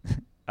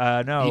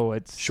 No,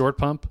 it's Short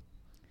Pump?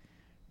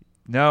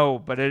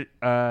 No, but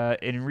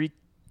Enrico.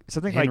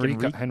 Something like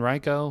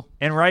Henrico.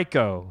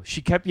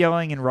 She kept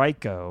yelling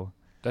Enrico.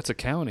 That's a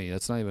county.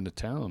 That's not even a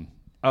town.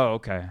 Oh,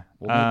 okay.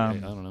 Well, I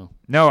don't know.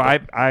 No,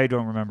 I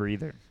don't remember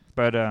either.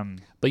 But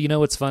you know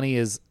what's funny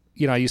is,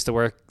 I used to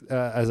work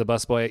as a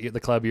busboy at the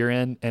club you're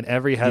in, and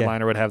every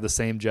headliner would have the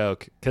same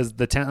joke because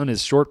the town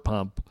is Short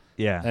Pump.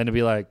 Yeah. And it'd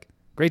be like,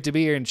 great to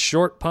be here in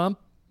Short Pump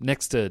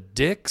next to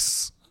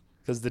Dick's,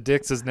 because the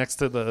Dick's is next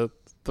to the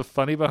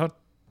Funny Bone.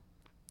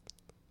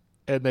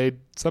 And they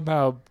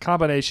somehow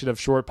combination of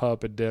Short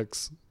Pump and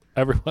Dick's.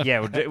 Everyone,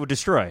 it would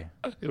destroy.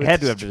 It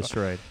had to have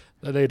destroyed.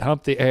 And they'd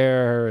hump the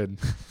air, and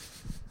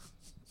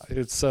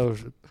it's so.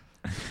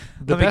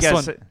 The best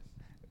one.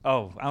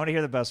 Oh, I want to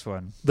hear the best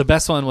one. The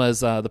best one was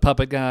the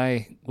puppet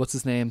guy. What's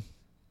his name?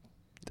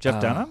 Jeff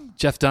Dunham.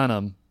 Jeff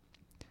Dunham.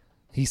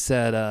 He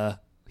said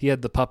he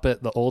had the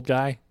puppet, the old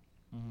guy.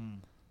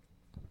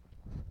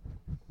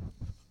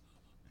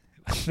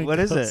 What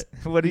is it?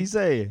 What did he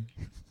say?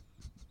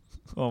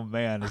 Oh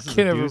man, this is a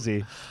can't ever-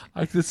 doozy.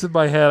 This in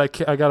my head.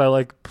 I gotta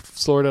like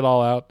sort it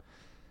all out.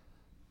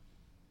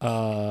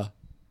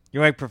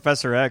 You're like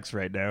Professor X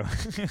right now.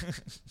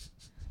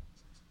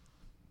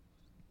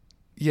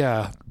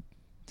 Yeah.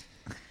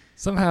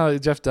 Somehow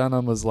Jeff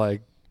Dunham was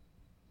like,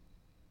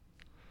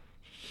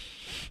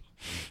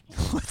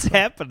 What's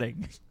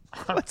happening?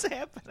 What's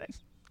happening?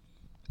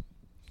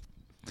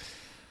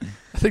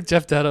 I think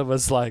Jeff Dunham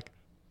was like,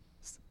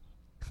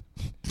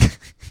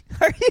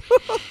 Are you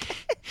okay?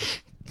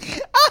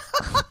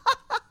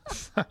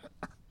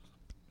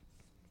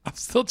 I'm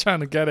still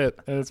trying to get it,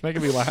 and it's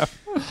making me laugh.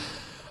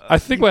 I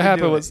think You what can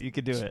happened do it. was You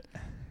could do it.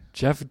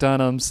 Jeff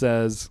Dunham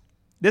says,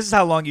 This is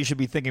how long you should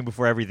be thinking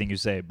before everything you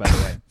say, by the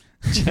way.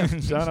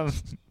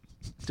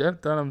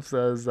 Jeff Dunham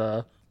says,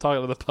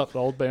 talking to the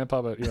old band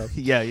puppet, you know.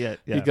 Yeah.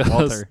 He goes,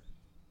 Walter.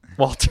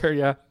 Walter,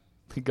 yeah.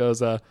 He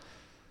goes, oh,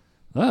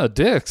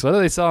 dicks, what are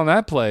they selling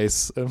that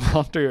place? And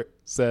Walter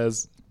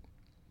says,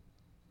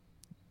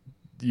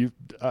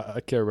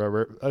 I can't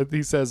remember.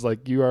 He says,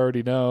 like, you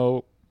already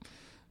know.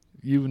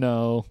 You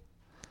know.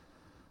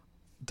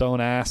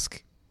 Don't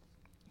ask.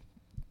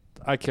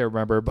 I can't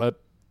remember, but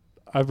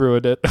I've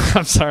ruined it.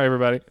 I'm sorry,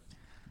 everybody.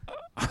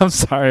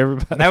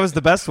 That was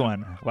the best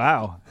one.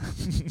 Wow.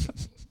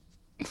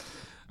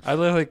 I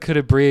literally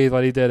couldn't breathe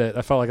when he did it.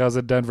 I felt like I was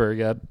in Denver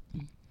again.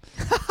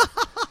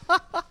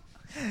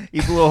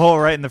 You blew a hole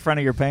right in the front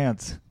of your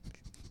pants.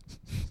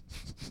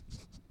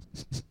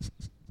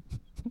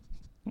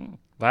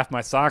 Laughed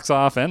my socks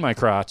off and my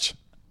crotch.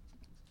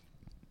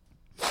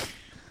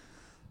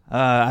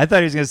 I thought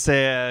he was going to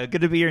say,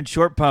 good to be here in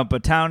Short Pump, a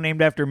town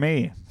named after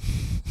me.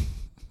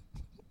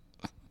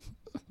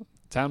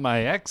 Town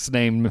my ex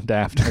named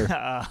after.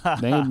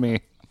 Named me.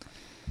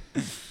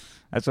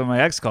 That's what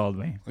my ex called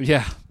me.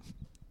 Yeah.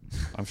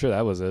 I'm sure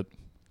that was it.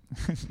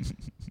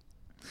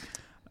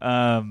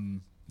 I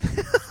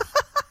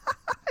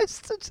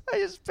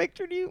just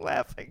pictured you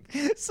laughing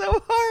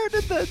so hard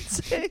and then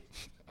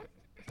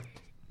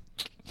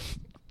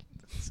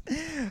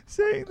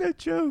saying that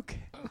joke.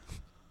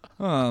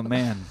 Oh,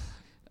 man.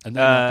 And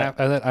then I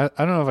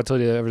don't know if I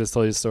ever just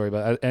told you the story,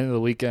 but at the end of the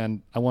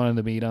weekend, I wanted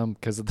to meet him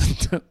because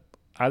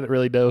I didn't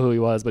really know who he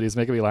was, but he was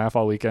making me laugh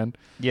all weekend.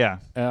 Yeah.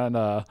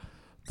 And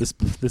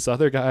this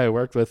other guy I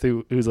worked with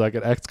who's like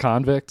an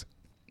ex-convict,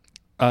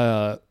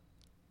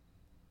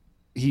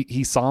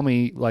 he saw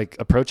me like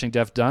approaching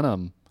Jeff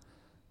Dunham,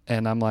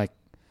 and I'm like,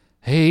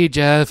 "Hey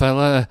Jeff,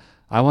 I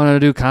want to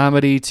do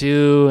comedy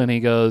too." And he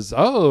goes,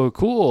 "Oh,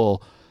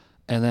 cool."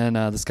 And then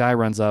this guy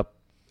runs up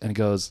and he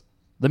goes,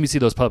 "Let me see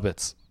those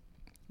puppets."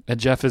 And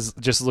Jeff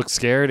just looks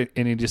scared,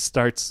 and he just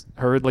starts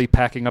hurriedly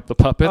packing up the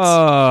puppets.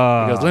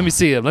 Oh. He goes, let me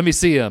see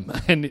him.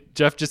 And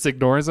Jeff just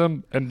ignores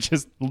him and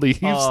just leaves.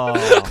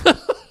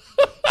 Oh.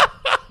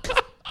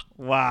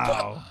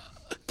 Wow.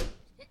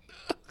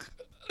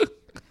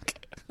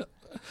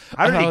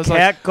 How did he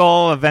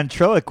catcall a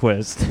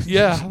ventriloquist?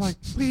 Yeah. I'm like,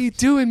 what are you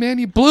doing, man?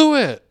 You blew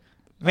it.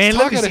 Man,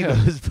 let me Talking see to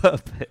him. those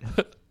puppets.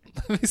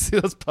 Let me see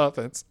those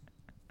puppets.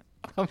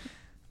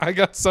 I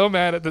got so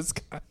mad at this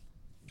guy.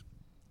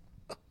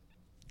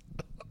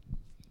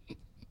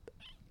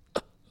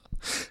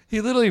 He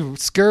literally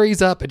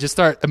scurries up and just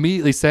start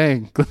immediately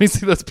saying, let me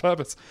see those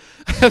puppets.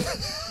 I'm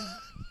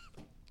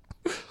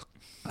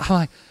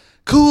like,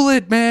 cool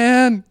it,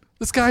 man.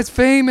 This guy's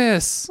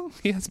famous.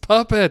 He has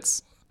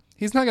puppets.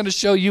 He's not going to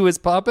show you his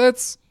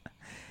puppets.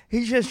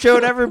 He just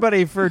showed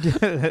everybody for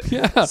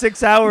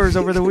 6 hours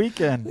over the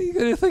weekend. You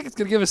gonna think it's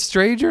going to give a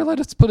stranger? Let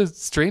us put a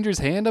stranger's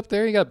hand up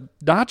there. You got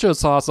nacho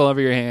sauce all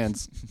over your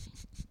hands.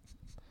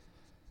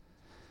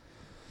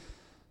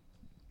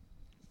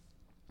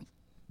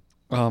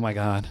 Oh my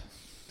God.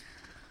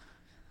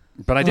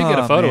 But I did get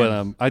a photo with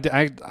him.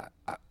 I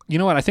you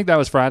know what? I think that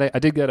was Friday. I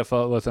did get a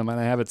photo with him, and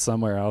I have it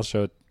somewhere. I'll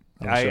show it.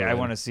 I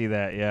want to see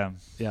that. Yeah.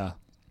 Yeah.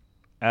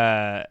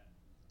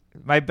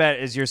 My bet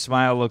is your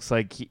smile looks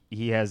like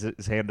he has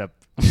his hand up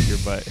your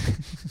butt.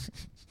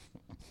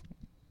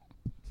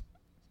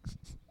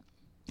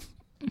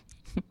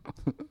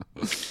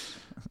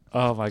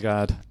 Oh my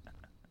God.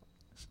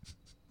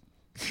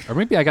 Or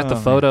maybe I got the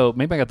photo.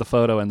 Maybe I got the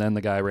photo, and then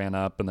the guy ran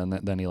up, and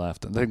then he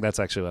left. I think that's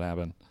actually what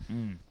happened.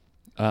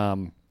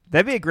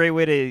 That'd be a great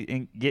way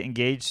to get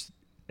engaged.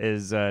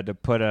 Is to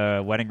put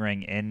a wedding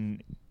ring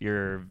in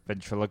your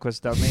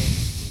ventriloquist dummy,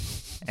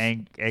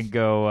 and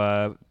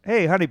go,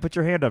 hey, honey, put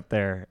your hand up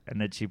there, and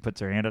then she puts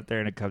her hand up there,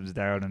 and it comes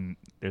down, and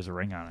there's a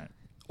ring on it.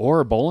 Or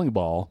a bowling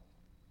ball.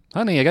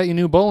 Honey, I got you a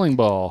new bowling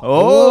ball.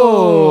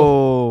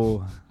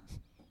 Oh,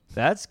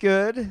 that's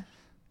good.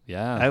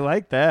 Yeah, I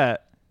like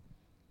that.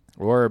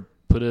 Or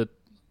put it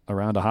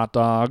around a hot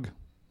dog.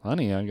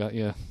 Honey, I got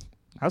you.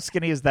 How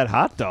skinny is that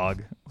hot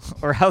dog?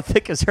 Or how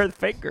thick is her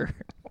finger?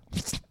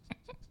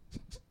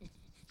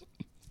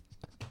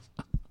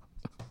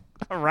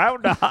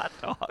 Around a hot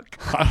dog.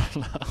 I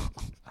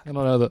don't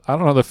know. I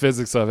don't know the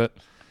physics of it.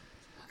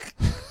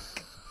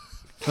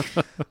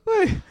 What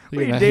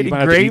are you dating?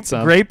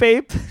 Grape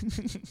ape?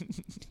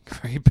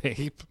 Grape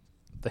ape.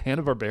 The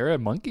Hanna-Barbera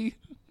monkey?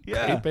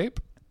 Yeah. Grape ape?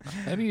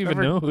 I didn't even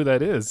know who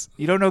that is.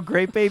 You don't know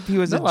Grape Ape? He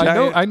was a No,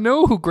 giant. I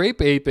know who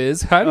Grape Ape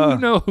is. How do you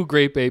know who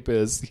Grape Ape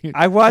is?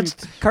 I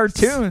watched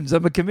cartoons.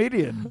 I'm a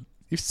comedian.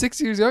 You're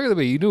 6 years younger than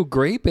me. You knew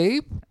Grape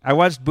Ape? I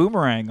watched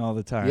Boomerang all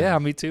the time. Yeah,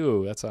 me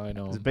too. That's how I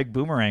know He's a him. big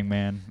Boomerang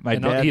man. My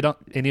And dad.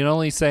 he'd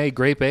only say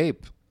Grape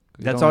Ape.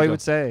 That's all he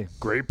would say.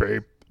 Grape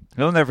Ape.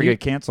 He'll never get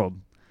canceled.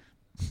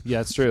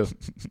 Yeah, it's true.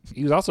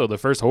 He was also the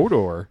first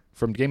Hodor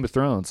from Game of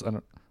Thrones. I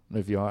don't know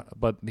if you,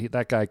 but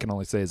that guy can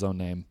only say his own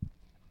name.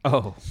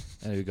 Oh,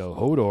 And you go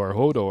Hodor,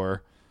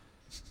 Hodor.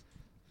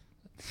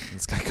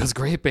 This guy goes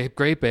Grape Ape,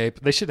 Grape Ape.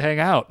 They should hang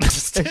out.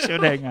 they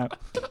should hang out.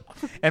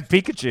 And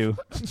Pikachu.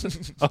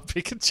 Oh,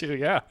 Pikachu,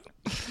 yeah.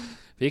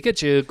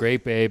 Pikachu,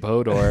 Grape Ape,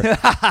 Hodor.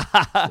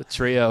 The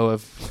trio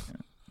of.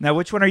 Now,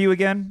 which one are you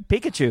again?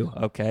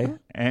 Pikachu. Okay.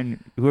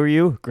 And who are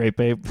you? Grape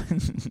Ape.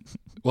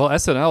 Well,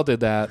 SNL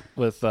did that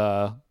with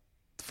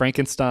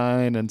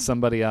Frankenstein and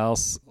somebody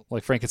else.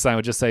 Like Frankenstein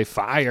would just say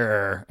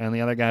fire, and the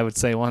other guy would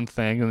say one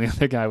thing, and the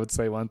other guy would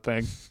say one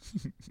thing.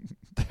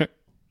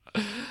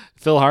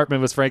 Phil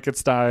Hartman was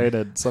Frankenstein,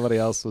 and somebody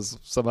else was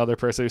some other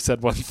person who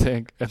said one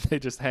thing, and they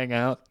just hang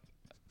out.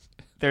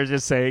 They're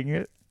just saying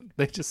it.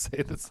 They just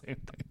say the same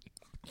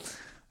thing.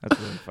 That's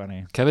really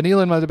funny. Kevin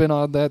Nealon might have been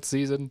on that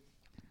season.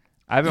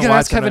 I haven't You gotta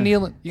watched ask Kevin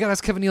Nealon. You gotta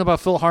ask Kevin Nealon about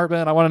Phil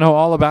Hartman. I want to know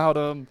all about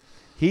him.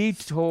 He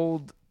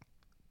told.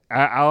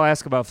 I'll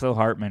ask about Phil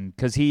Hartman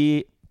because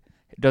he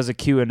does a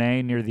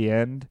Q&A near the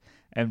end,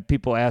 and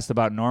people asked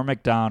about Norm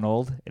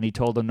Macdonald, and he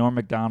told a Norm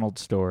Macdonald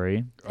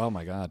story. Oh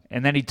my God,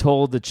 And then he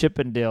told the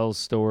Chippendales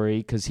story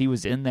because he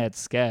was in that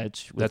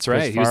sketch. With that's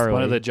Chris right. He was one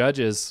Farley. of the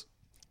judges.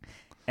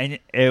 And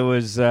it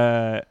was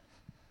that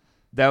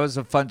was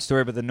a fun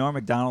story, but the Norm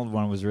Macdonald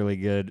one was really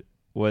good.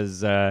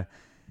 Was he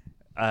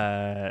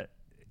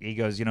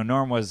goes,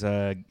 Norm was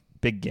a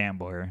big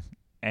gambler,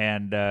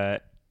 and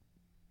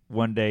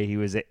one day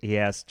he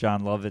asked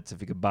John Lovitz if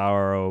he could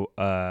borrow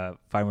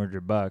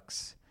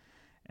 $500,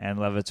 and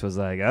Lovitz was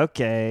like,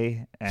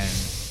 okay,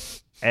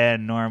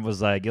 and Norm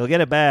was like, you'll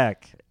get it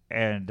back,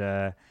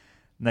 and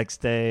next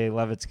day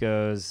Lovitz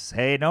goes,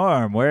 hey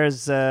Norm,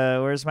 where's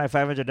my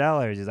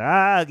 $500? He's like,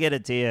 I'll get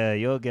it to you,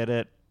 you'll get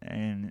it,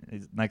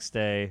 and next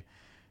day,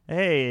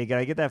 hey, can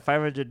I get that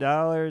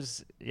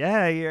 $500?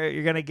 Yeah,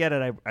 you're gonna get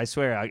it, I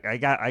swear, I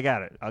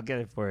got it, I'll get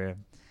it for you,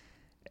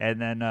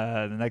 and then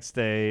the next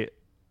day.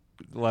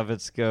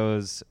 Lovitz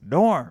goes,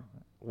 Norm,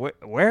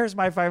 where's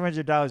my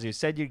 $500? You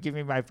said you'd give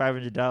me my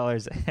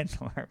 $500. And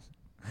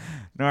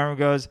Norm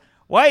goes,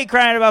 why are you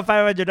crying about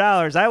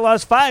 $500? I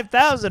lost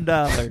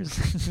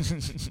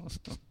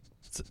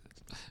 $5,000.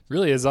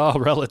 Really is all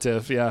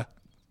relative, yeah.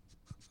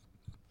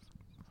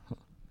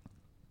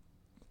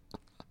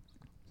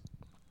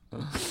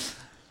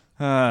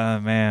 Oh,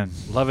 man.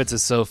 Lovitz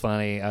is so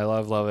funny. I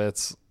love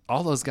Lovitz.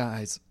 All those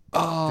guys.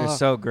 Oh, They're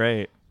so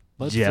great.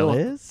 but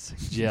Jealous?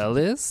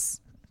 Jealous?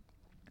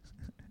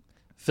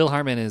 Phil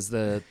Hartman is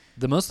the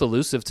most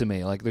elusive to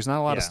me. Like, there's not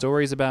a lot of Yeah.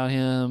 stories about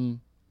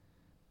him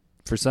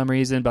for some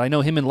reason, but I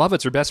know him and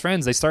Lovitz are best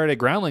friends. They started at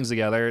Groundlings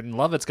together, and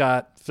Lovitz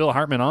got Phil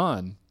Hartman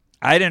on.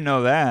 I didn't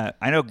know that.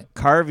 I know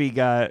Carvey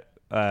got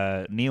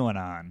Nealon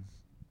on.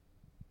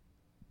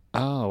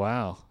 Oh,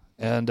 wow.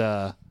 And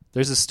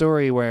there's a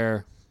story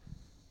where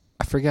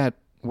I forget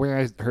where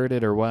I heard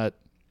it or what,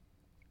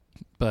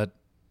 but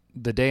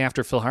the day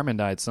after Phil Hartman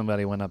died,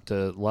 somebody went up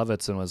to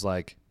Lovitz and was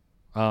like,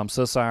 oh, I'm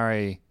so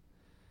sorry.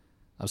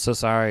 I'm so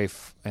sorry.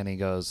 And he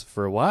goes,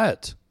 for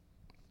what?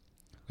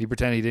 He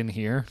pretend he didn't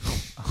hear.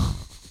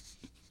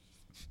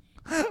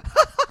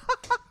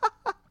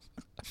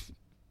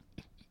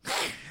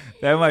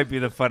 That might be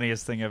the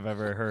funniest thing I've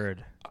ever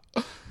heard.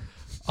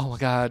 Oh my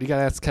God! You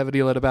gotta ask Kevin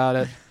Nealon about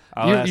it.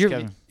 I'll ask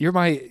Kevin. You're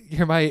my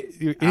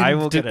I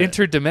will get it.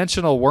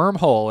 interdimensional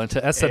wormhole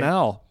into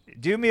SNL.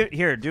 Do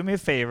me a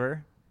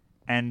favor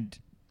and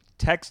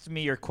text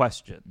me your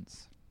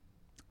questions.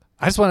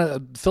 I just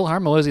want to. Phil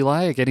Hartman, what was he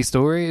like? Any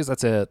stories?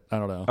 That's it. I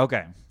don't know.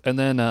 Okay. And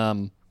then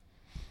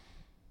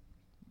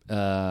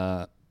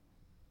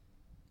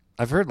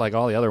I've heard like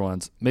all the other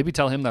ones. Maybe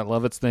tell him that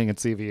Lovitz thing and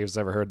see if he's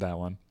ever heard that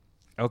one.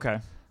 Okay.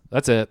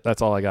 That's it.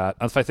 That's all I got.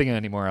 If I think of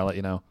any more, I'll let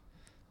you know.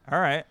 All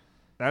right.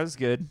 That was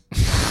good.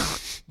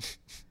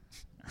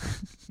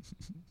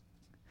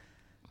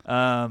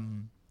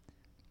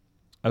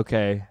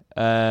 Okay.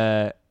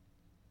 But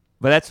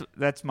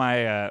that's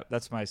my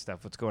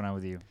stuff. What's going on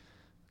with you?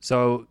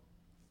 So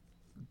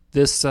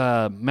this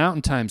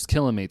Mountain Time's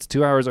killing me. It's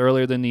 2 hours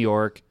earlier than New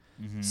York.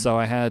 Mm-hmm. So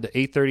I had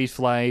 8:30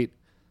 flight,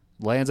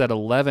 lands at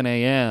 11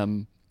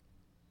 a.m.,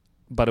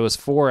 but it was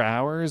 4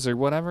 hours or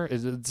whatever.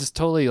 It just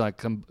totally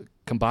like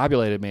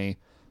combobulated me.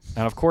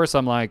 And of course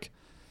I'm like,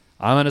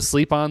 I'm going to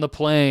sleep on the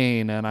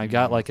plane. And I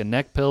got like a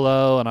neck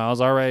pillow and I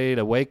was all ready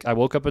to wake. I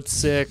woke up at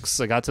 6.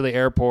 I got to the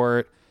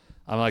airport.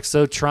 I'm like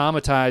so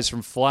traumatized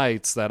from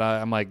flights that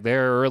I'm like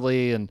there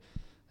early. And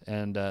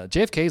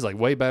JFK is like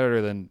way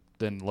better than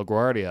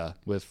LaGuardia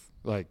with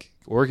like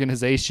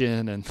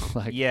organization and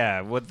like.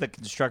 Yeah, with the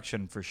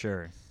construction for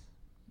sure.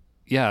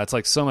 Yeah, it's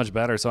like so much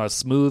better. So I was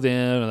smooth in,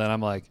 and then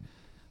I'm like,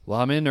 well,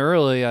 I'm in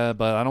early,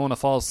 but I don't want to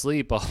fall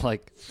asleep. I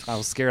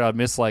was scared I'd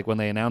miss like when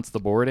they announced the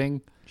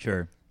boarding.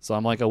 Sure. So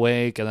I'm like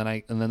awake,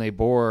 and then they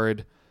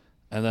board,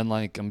 and then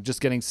like I'm just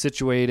getting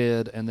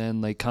situated, and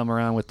then they come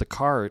around with the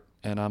cart,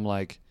 and I'm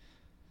like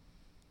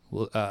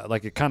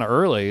kind of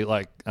early,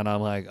 like, and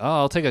I'm like, oh,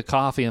 I'll take a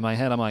coffee. In my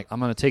head, I'm like, I'm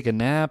gonna take a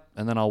nap,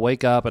 and then I'll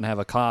wake up and have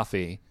a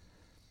coffee.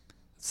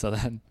 So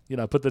then,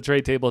 I put the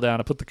tray table down,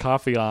 I put the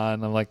coffee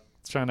on, I'm like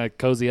trying to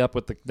cozy up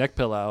with the neck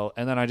pillow,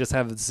 and then I just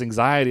have this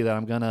anxiety that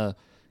I'm gonna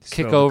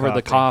kick over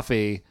the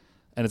coffee,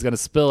 and it's gonna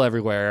spill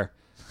everywhere.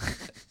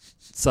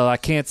 So I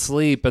can't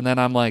sleep, and then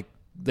I'm like,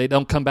 they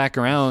don't come back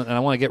around, and I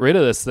want to get rid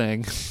of this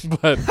thing,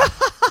 but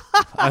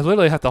I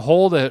literally have to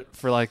hold it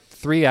for like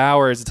 3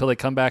 hours until they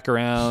come back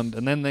around,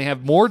 and then they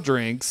have more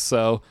drinks.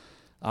 So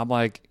I'm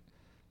like,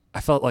 I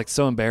felt like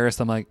so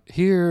embarrassed. I'm like,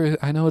 here,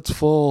 I know it's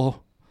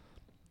full.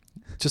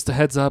 Just a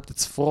heads up,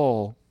 it's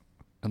full.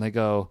 And they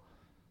go,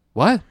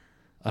 what?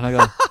 And I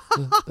go,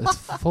 it's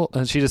full.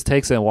 And she just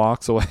takes it and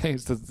walks away. She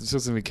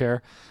doesn't even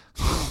care.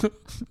 And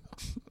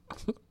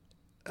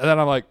then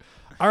I'm like,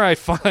 all right,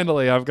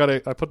 finally, I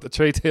put the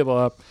tray table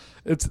up.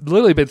 It's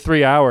literally been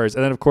 3 hours.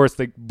 And then, of course,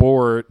 they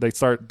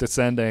start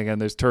descending,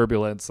 and there's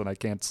turbulence, and I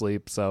can't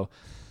sleep. So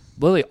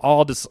literally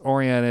all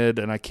disoriented,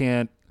 and I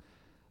can't,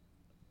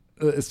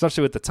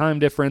 especially with the time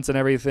difference and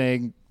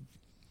everything,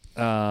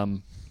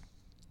 that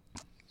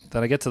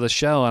I get to the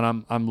show,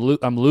 and I'm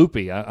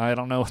loopy. I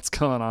don't know what's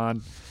going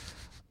on.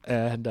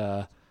 And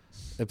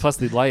plus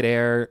the light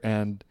air,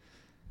 and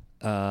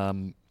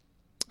I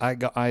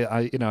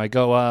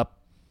go up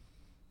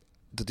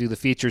to do the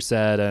feature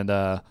set,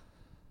 and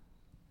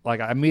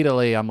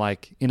immediately I'm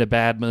like in a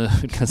bad mood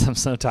because I'm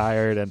so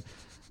tired,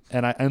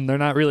 and they're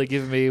not really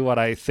giving me what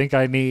I think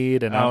I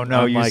need. And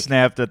I'm you like,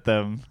 snapped at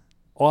them.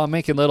 Well, I'm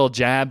making little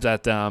jabs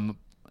at them.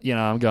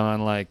 I'm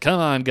going like, come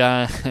on,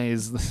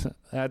 guys,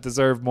 I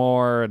deserve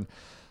more. And,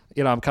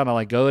 I'm kind of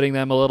like goading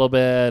them a little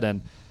bit.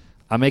 And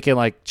I'm making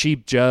like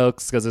cheap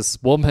jokes because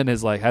this woman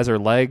is like, has her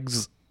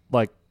legs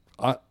like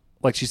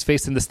she's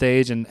facing the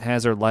stage and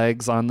has her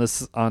legs on the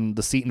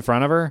seat in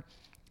front of her.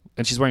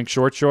 And she's wearing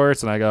short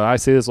shorts. And I go, I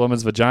see this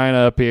woman's vagina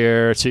up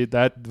here.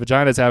 That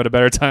vagina's having a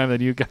better time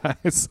than you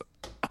guys.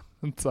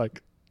 It's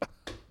like,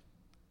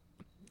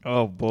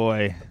 oh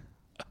boy.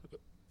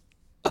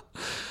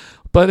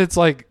 But it's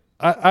like,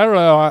 I don't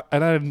know.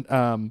 And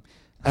then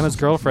Emma's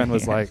girlfriend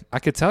was like, I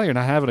could tell you're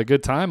not having a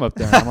good time up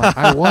there. I'm like,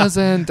 I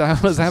wasn't. I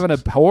was having a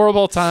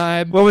horrible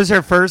time. What was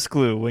her first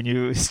clue when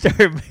you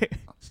started?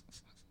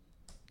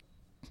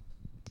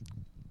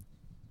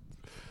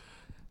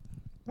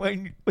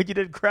 when you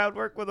did crowd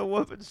work with a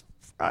woman's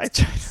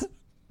fries?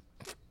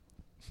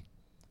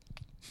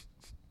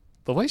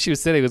 The way she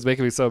was sitting was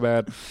making me so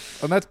mad.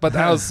 But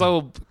I was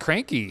so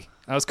cranky.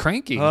 I was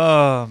cranky.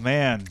 Oh,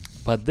 man.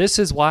 But this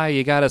is why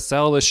you got to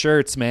sell the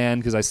shirts, man,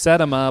 because I set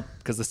them up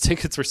because the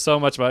tickets were so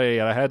much money,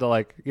 and I had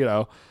to,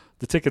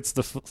 the tickets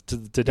to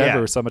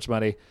Denver were so much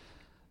money.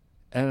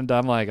 And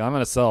I'm like, I'm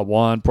going to sell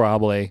one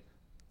probably.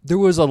 There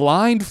was a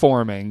line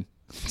forming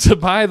to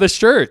buy the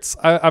shirts.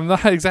 I'm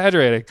not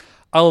exaggerating.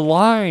 A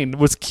line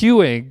was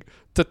queuing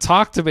to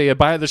talk to me and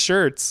buy the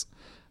shirts.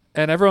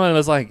 And everyone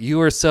was like, you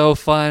are so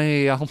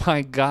funny. Oh,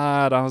 my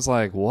God. I was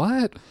like,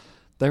 what?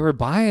 They were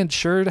buying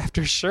shirt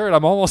after shirt.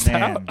 I'm almost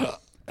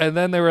out. And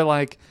then they were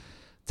like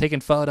taking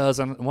photos,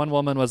 and one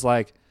woman was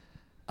like,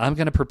 I'm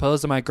going to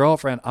propose to my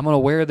girlfriend. I'm going to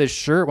wear this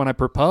shirt when I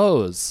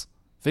propose.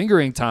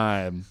 Fingering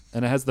time.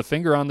 And it has the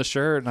finger on the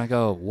shirt. And I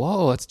go,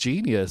 whoa, that's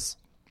genius.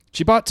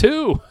 She bought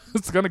two.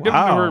 It's going to give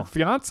them to her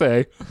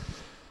fiance.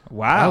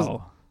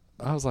 Wow.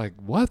 I was like,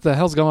 what the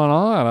hell's going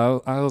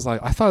on? I was like,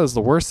 I thought it was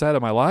the worst set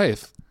of my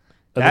life.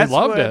 And they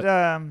loved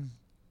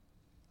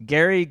it.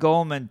 Gary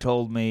Goldman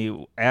told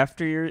me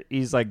after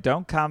he's like,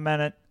 don't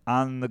comment it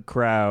on the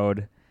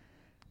crowd.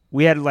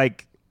 We had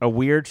like a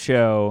weird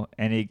show,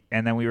 and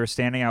then we were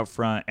standing out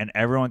front, and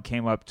everyone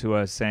came up to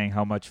us saying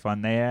how much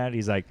fun they had.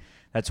 He's like,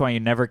 that's why you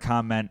never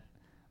comment.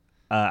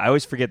 I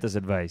always forget this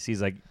advice.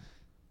 He's like,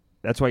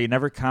 that's why you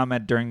never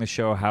comment during the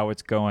show how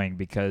it's going,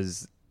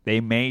 because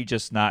they may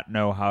just not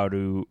know how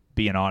to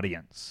be an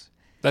audience.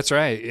 That's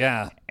right,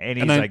 yeah. And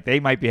he's like, they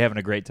might be having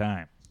a great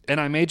time. And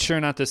I made sure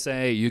not to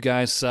say, you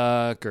guys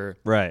suck, or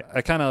right.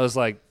 I kind of was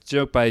like,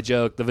 joke by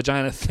joke. The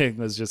vagina thing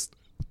was just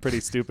pretty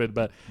stupid,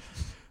 but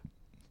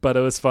it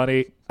was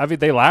funny. I mean,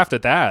 they laughed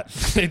at that.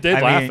 They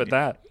did laugh at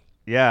that.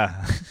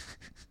 Yeah.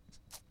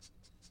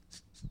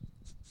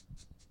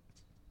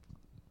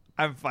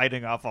 I'm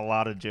fighting off a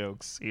lot of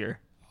jokes here.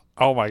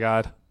 Oh, my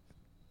God.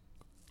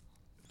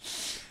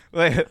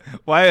 Wait,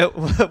 why?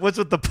 What's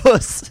with the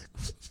puss?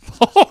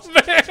 Oh,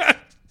 man.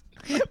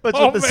 What's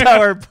with the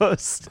sour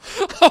puss?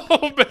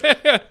 Oh,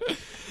 man.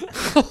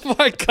 Oh,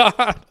 my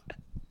God.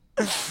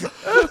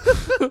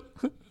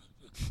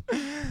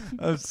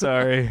 I'm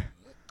sorry.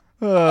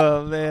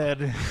 Oh,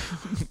 man.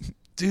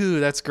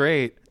 Dude, that's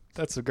great.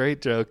 That's a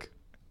great joke.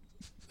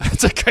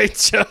 That's a great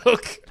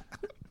joke.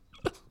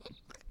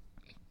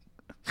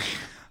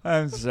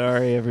 I'm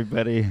sorry,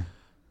 everybody.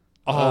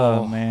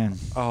 Oh, man.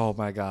 Oh,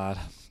 my God.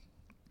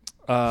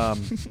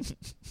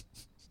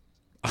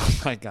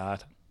 my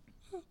God.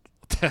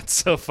 That's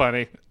so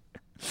funny.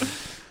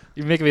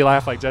 You make me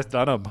laugh like Jeff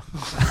Dunham.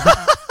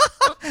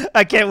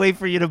 I can't wait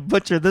for you to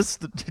butcher this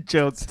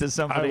joke to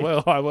somebody.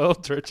 I will,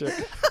 Richard.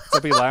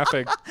 I'll be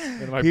laughing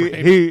in my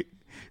brain.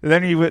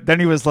 Then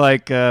he was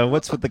like,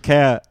 "What's with the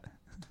cat?"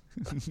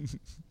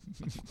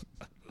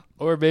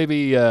 Or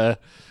maybe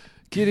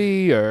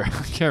Kitty, or I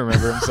can't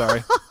remember. I'm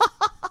sorry.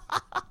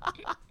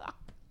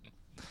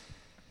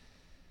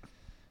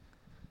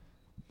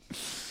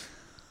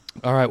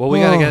 All right. Well, we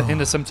got to get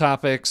into some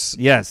topics.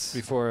 Yes.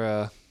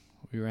 Before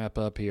we wrap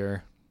up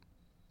here.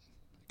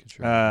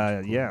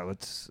 Yeah.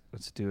 Let's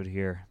do it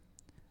here.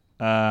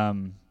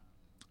 I'll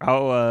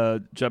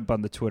jump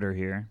on the Twitter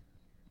here.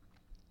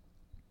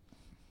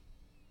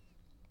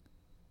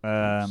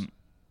 All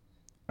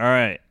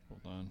right.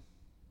 Hold on.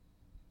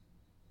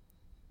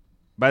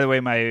 By the way,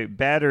 my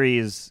battery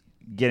is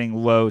getting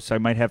low, so I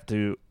might have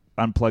to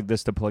unplug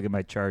this to plug in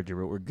my charger,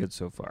 but we're good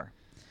so far.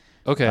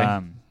 Okay.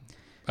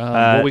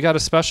 Well, we got a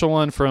special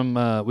one from.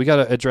 We got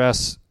to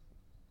address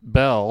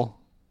Belle.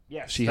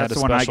 Yes, she had a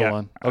special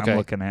one. Okay, I'm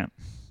looking at.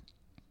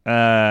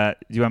 Do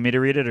you want me to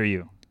read it or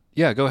you?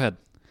 Yeah, go ahead.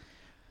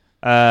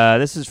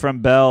 This is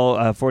from Belle,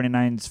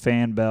 49's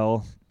fan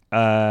Belle,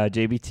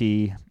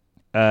 JBT.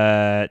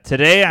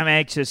 Today I'm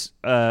anxious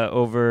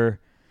over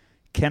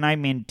can I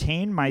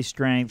maintain my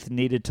strength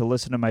needed to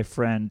listen to my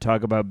friend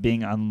talk about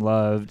being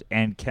unloved,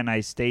 and can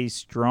I stay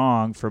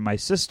strong for my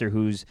sister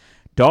whose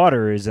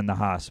daughter is in the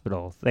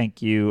hospital?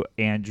 Thank you,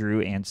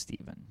 Andrew and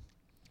Stephen.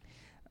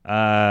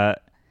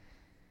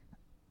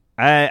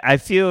 I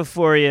feel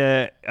for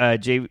you,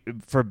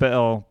 for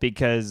Belle,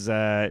 because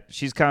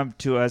she's come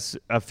to us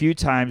a few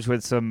times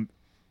with some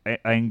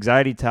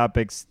anxiety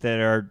topics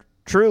that are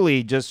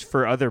truly just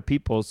for other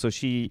people. So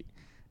she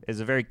is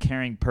a very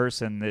caring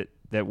person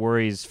that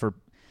worries for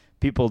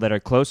people that are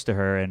close to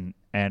her, and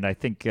I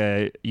think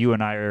you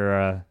and I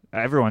are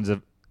everyone's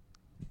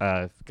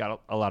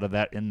got a lot of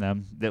that in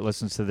them that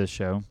listens to this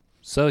show.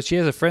 So she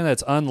has a friend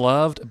that's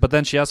unloved, but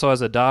then she also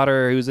has a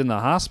daughter who's in the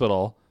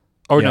hospital.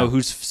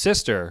 Whose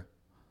sister.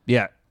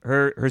 Yeah,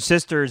 her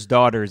sister's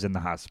daughter's in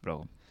the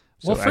hospital.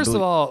 So well, first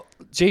of all,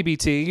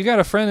 JBT, you got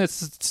a friend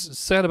that's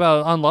said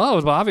about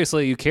unloved, but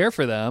obviously you care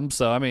for them.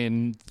 So, I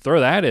mean, throw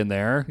that in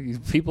there.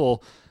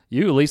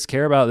 You at least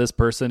care about this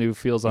person who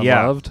feels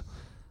unloved. Yeah.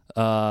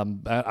 I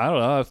don't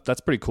know.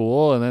 That's pretty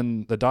cool. And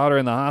then the daughter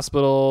in the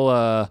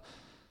hospital,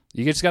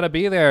 you just got to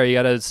be there. You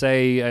got to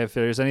say, if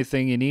there's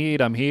anything you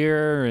need, I'm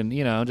here. And,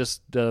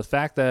 just the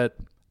fact that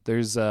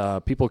there's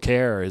people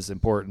care is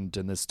important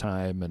in this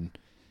time. And,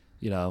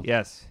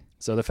 Yes.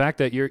 So the fact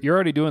that you're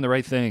already doing the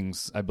right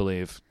things, I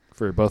believe,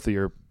 for both of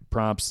your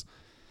prompts.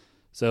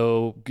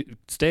 So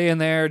stay in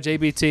there,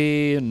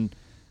 JBT, and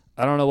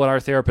I don't know what our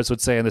therapist would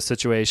say in this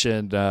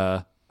situation.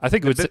 I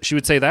think she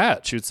would say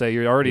that. She would say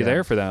you're already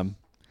there for them.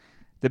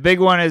 The big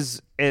one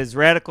is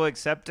radical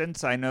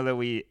acceptance. I know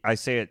that I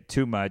say it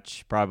too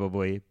much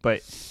probably,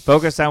 but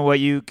focus on what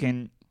you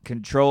can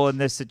control in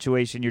this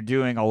situation. You're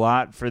doing a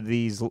lot for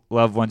these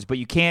loved ones, but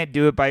you can't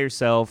do it by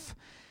yourself.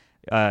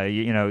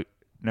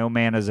 No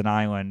man is an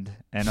island,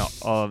 and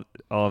all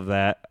of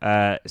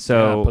that.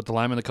 So put the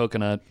lime in the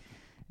coconut,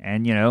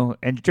 and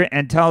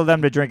and tell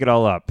them to drink it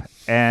all up,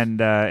 and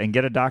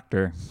get a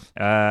doctor.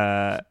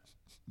 I'm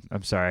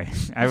sorry,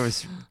 I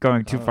was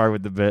going too far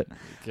with the bit.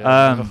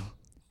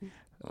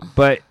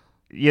 But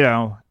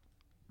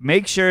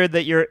make sure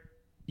that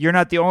you're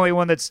not the only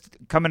one that's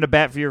coming to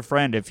bat for your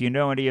friend. If you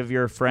know any of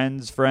your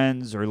friends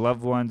or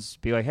loved ones,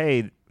 be like,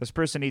 hey, this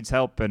person needs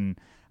help, and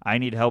I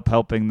need help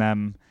helping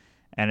them.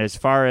 And as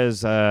far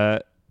as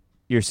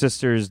your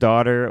sister's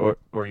daughter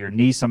or your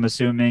niece, I'm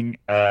assuming,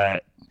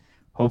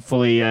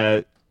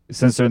 hopefully,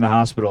 since they're in the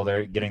hospital,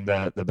 they're getting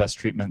the best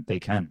treatment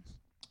they can.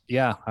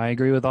 Yeah, I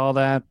agree with all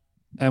that.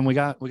 And we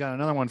got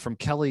another one from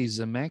Kelly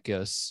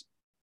Zemeckis,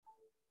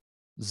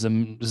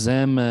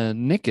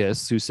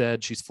 who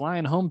said she's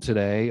flying home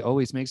today.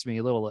 Always makes me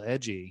a little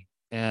edgy.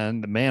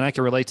 And man, I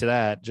can relate to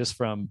that. Just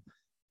from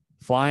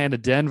flying to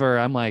Denver,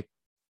 I'm like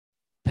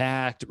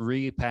packed,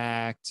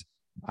 repacked.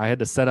 I had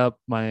to set up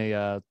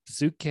my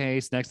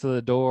suitcase next to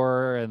the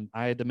door, and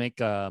I had to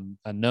make a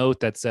note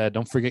that said,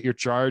 don't forget your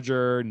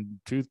charger and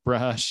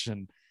toothbrush.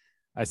 And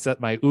I set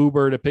my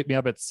Uber to pick me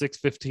up at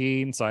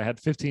 6:15. So I had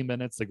 15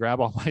 minutes to grab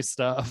all my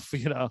stuff.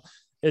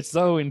 It's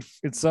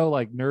so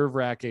like nerve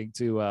wracking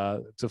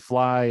to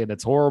fly, and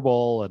it's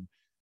horrible. And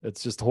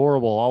it's just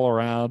horrible all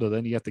around. And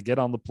then you have to get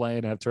on the plane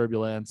and have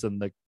turbulence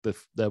and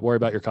the worry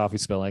about your coffee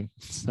spilling.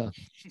 So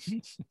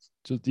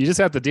you just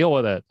have to deal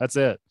with it. That's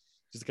it.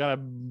 Just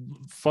gotta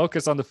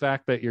focus on the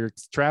fact that you're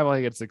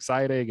traveling. It's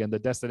exciting, and the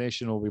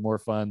destination will be more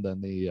fun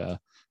than the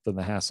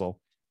hassle.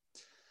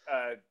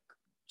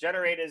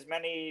 Generate as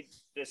many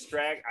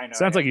I know.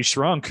 Sounds like you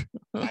shrunk.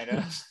 I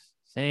know.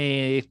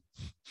 Hey.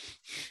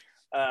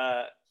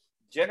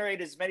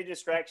 Generate as many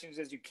distractions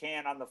as you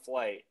can on the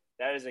flight.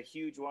 That is a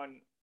huge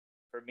one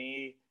for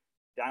me.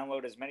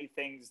 Download as many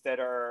things that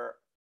are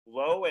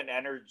low in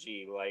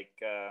energy, like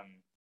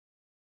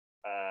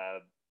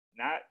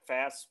not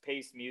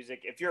fast-paced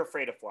music. If you're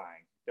afraid of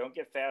flying, Don't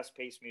get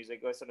fast-paced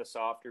music. Listen to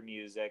softer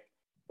music.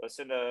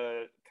 Listen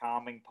to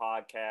calming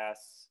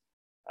podcasts.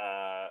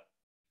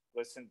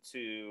 Listen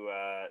to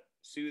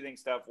soothing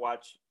stuff.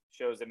 Watch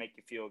shows that make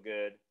you feel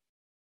good.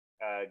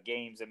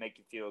 Games that make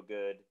you feel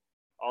good.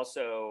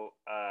 Also,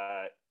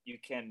 you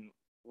can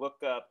look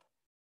up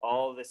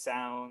all the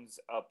sounds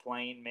a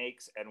plane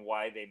makes and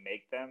why they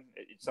make them.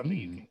 It's something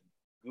you can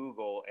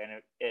Google,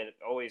 and it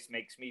always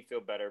makes me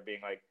feel better being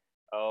like,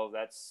 oh,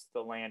 that's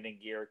the landing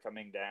gear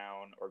coming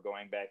down or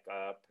going back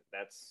up.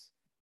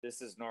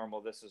 This is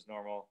normal. This is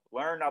normal.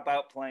 Learning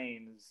about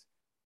planes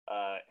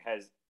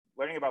has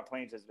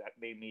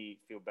made me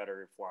feel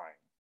better flying.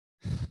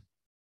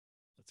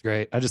 That's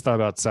great. I just thought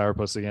about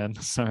Sourpuss again.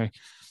 Sorry.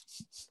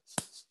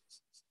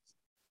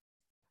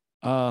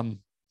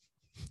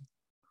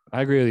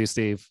 I agree with you,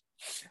 Steve.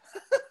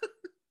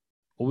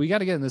 Well, we got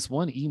to get in this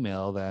one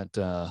email that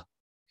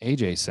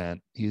AJ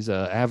sent. He's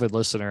an avid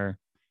listener.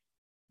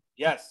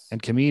 Yes.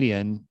 And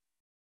comedian.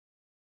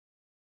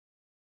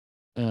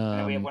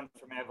 And we have one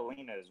from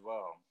Evelina as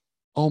well.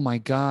 Oh my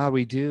God,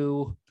 we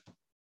do.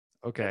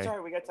 Okay. That's all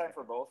right. We got time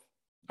for both.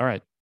 All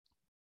right.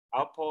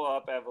 I'll pull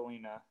up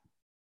Evelina.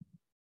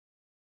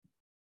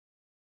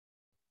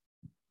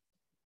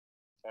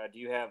 Do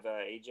you have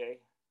AJ?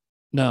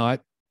 No,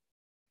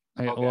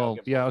 Okay, well,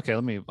 yeah, okay.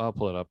 I'll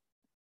pull it up.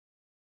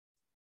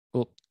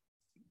 Well,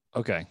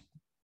 okay.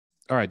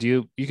 All right.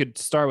 You could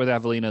start with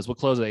Evelina's. We'll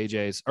close with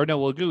AJ's. Or no,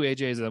 we'll do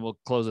AJ's and then we'll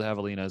close with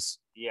Evelina's.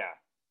 Yeah.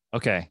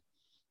 Okay.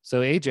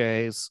 So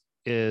AJ's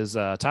is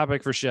a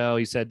topic for show.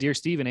 He said, Dear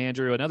Steve and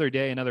Andrew, another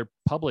day, another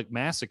public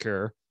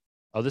massacre.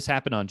 Oh, this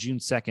happened on June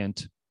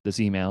 2nd, this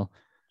email.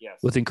 Yes.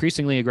 With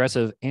increasingly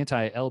aggressive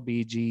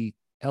LGBT,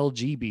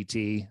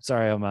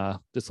 sorry, I'm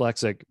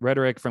dyslexic,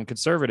 rhetoric from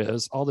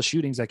conservatives, all the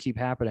shootings that keep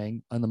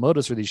happening and the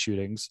motives for these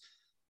shootings,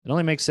 it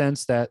only makes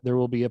sense that there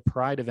will be a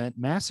Pride event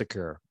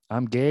massacre.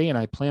 I'm gay and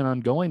I plan on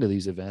going to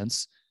these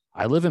events.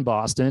 I live in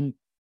Boston.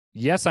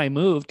 Yes, I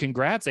moved.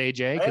 Congrats,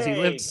 AJ, because he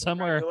lived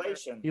somewhere.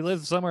 He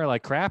lived somewhere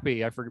like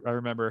crappy. I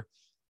remember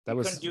that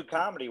was couldn't do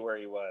comedy where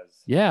he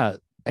was. Yeah,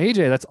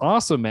 AJ, that's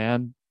awesome,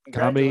 man.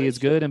 Comedy is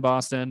good in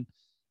Boston.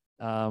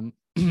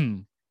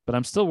 But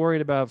I'm still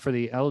worried about for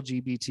the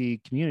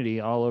LGBT community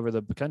all over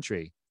the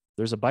country.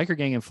 There's a biker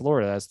gang in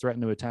Florida that's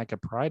threatened to attack a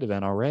Pride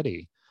event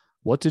already.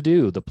 What to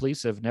do? The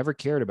police have never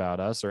cared about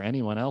us or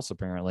anyone else,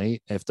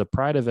 apparently. If the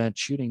Pride event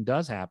shooting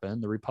does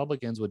happen, the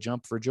Republicans would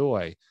jump for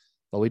joy.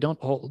 But we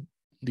don't hold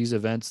these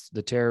events.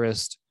 The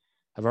terrorists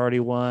have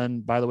already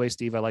won. By the way,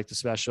 Steve, I like the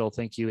special.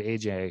 Thank you,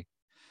 AJ.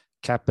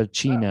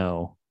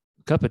 Cappuccino.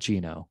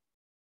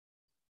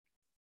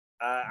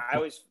 I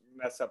always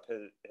mess up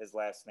his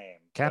last name.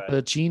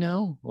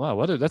 Cappuccino?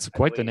 Wow, that's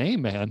quite the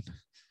name, man.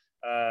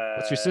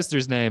 What's your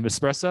sister's name?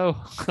 Espresso?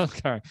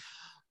 Okay.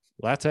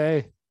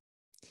 Latte?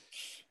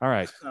 All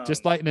right.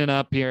 Just lightening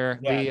up here.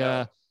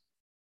 Yeah,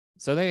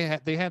 so they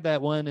had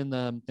that one in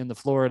the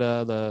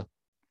Florida,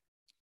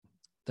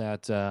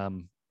 that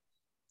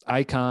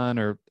Icon,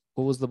 or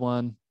what was the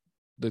one?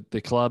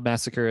 The club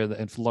massacre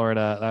in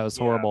Florida. That was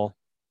horrible.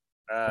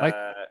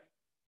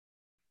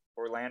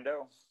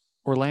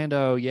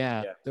 Orlando,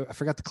 yeah. I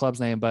forgot the club's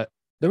name, but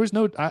there was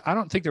no, I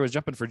don't think there was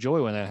jumping for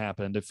joy when that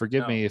happened.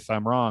 Forgive me if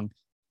I'm wrong.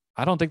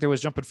 I don't think there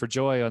was jumping for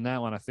joy on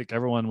that one. I think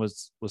everyone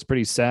was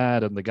pretty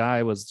sad, and the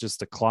guy was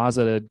just a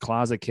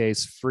closet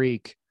case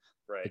freak.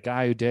 Right. The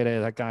guy who did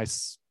it, that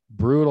guy's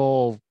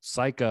brutal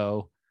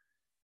psycho.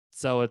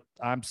 So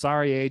I'm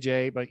sorry,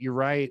 AJ, but you're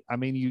right. I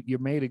mean, you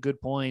made a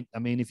good point. I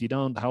mean, if you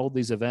don't hold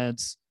these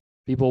events,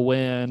 people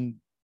win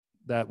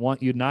that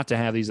want you not to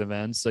have these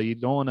events. So you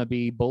don't want to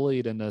be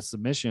bullied into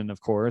submission,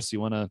 of course. You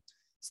want to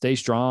stay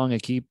strong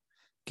and keep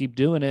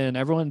doing it. And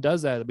everyone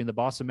does that. I mean, the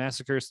Boston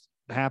massacres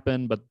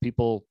happened, but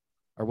people,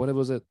 or what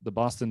was it? The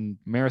Boston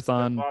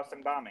Marathon. The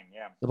Boston bombing,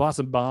 yeah. The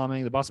Boston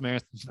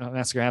Marathon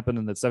massacre happened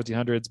in the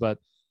 1700s, but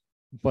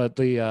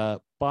the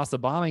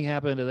Boston bombing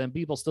happened, and then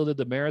people still did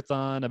the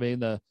marathon. I mean,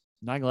 the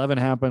 9/11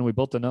 happened. We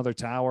built another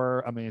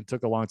tower. I mean, it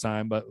took a long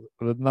time, but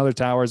another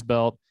tower is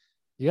built.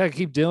 You got to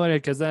keep doing it,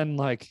 because then,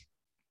 like,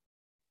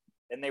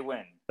 and they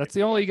win. That's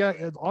all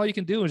you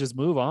can do is just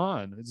move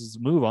on. Just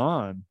move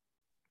on.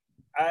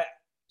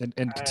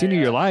 And continue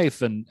your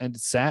life and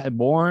sad and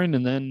mourn,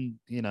 and then,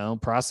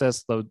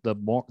 process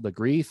the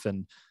grief.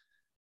 And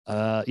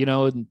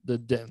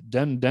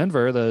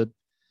Denver,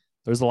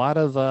 there's a lot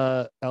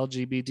of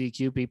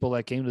LGBTQ people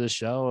that came to the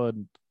show,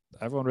 and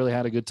everyone really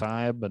had a good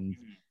time. And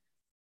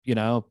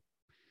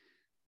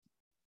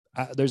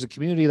there's a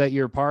community that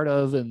you're a part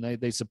of, and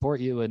they support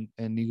you, and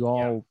you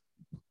all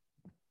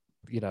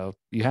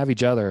you have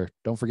each other.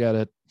 Don't forget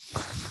it.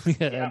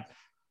 Yeah.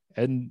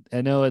 And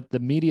I know the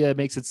media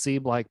makes it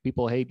seem like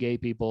people hate gay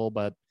people,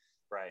 but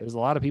there's a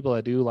lot of people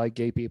that do like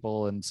gay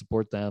people and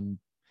support them.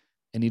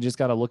 And you just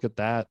got to look at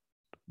that.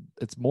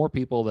 It's more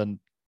people than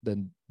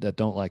that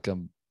don't like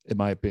them, in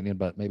my opinion,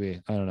 but maybe,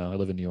 I don't know. I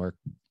live in New York.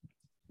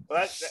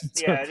 Well,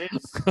 it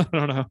is. I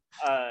don't know.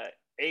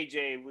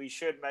 AJ, we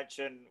should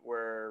mention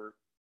we're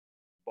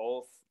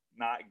both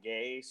not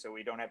gay, so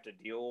we don't have to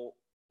deal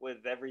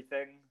with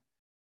everything.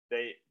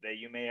 that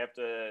you may have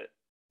to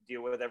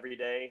deal with every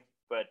day,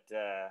 but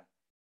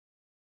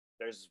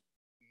there's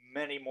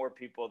many more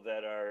people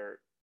that are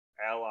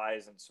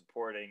allies and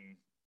supporting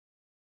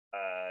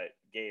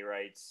gay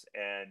rights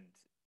and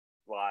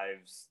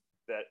lives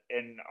that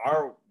in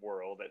our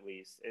world, at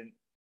least. And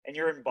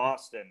you're in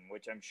Boston,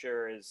 which I'm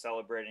sure is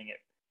celebrating it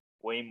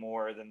way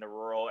more than the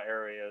rural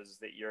areas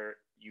that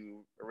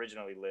you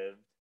originally lived.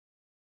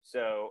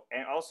 So,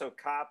 and also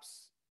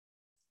cops,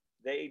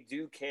 they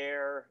do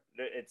care.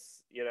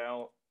 It's,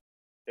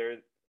 they're,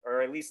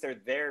 or at least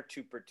they're there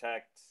to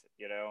protect.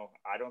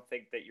 I don't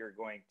think that you're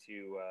going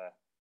to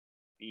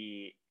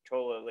be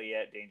totally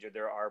at danger.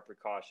 There are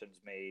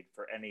precautions made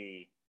for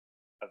any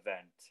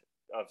event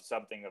of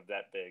something of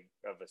that big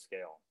of a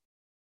scale.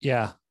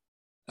 Yeah.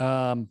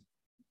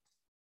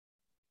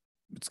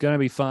 It's going to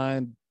be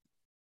fine.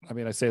 I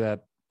mean, I say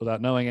that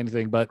without knowing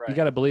anything, but you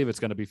got to believe it's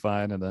going to be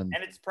fine. And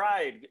it's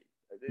pride.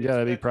 You got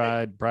to be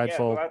prideful. Yeah,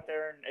 go out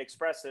there and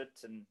express it.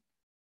 And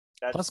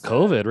that's, plus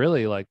COVID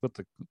really, like, with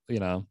the,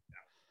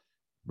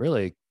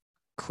 really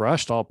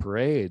crushed all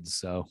parades.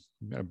 So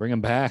you got to bring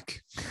them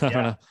back. I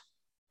don't know.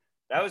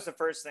 That was the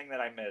first thing that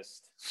I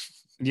missed.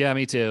 Yeah,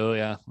 me too.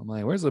 Yeah. I'm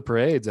like, where's the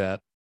parades at?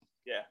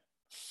 Yeah.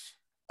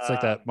 It's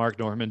like that Mark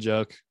Norman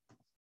joke.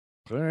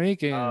 Puerto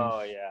Rican.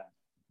 Oh yeah.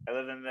 I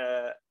live in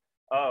the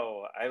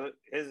I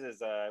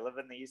live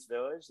in the East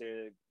Village.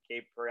 The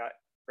gay parade,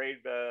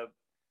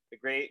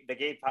 the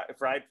gay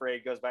pride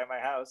parade goes by my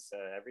house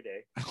every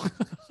day.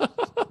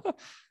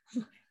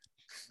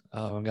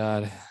 Oh my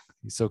God,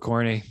 he's so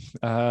corny.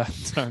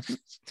 Sorry.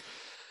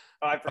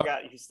 Oh, I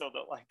forgot. You still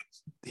don't like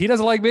him. He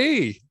doesn't like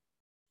me.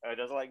 Oh, he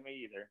doesn't like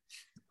me either.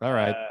 All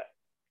right.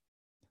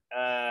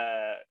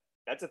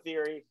 That's a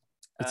theory.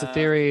 It's a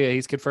theory.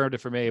 He's confirmed it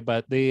for me.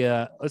 But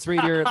let's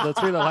read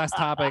the last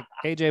topic.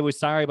 AJ, we're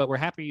sorry, but we're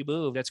happy you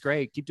moved. That's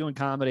great. Keep doing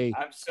comedy.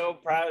 I'm so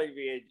proud of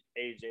you,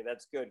 AJ.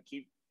 That's good.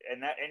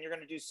 And you're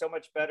going to do so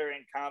much better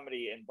in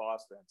comedy in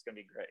Boston. It's going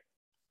to be great.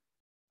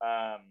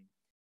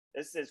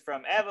 This is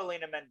from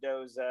Evelina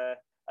Mendoza.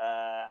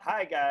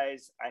 Hi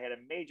guys. I had a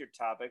major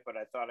topic, but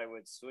I thought I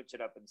would switch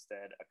it up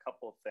instead. A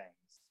couple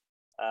things.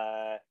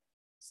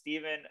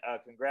 Steven,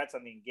 congrats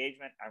on the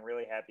engagement. I'm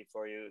really happy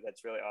for you.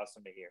 That's really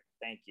awesome to hear.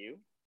 Thank you.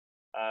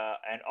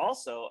 And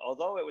also,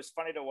 although it was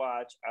funny to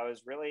watch, I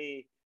was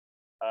really,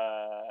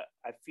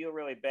 I feel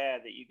really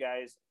bad that you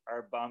guys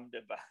are bummed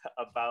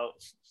about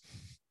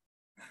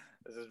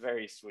this is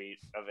very sweet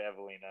of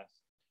Evelina.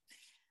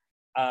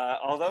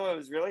 Although it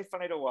was really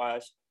funny to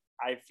watch,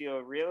 I feel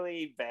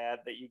really bad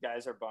that you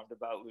guys are bummed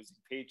about losing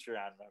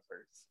Patreon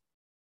members.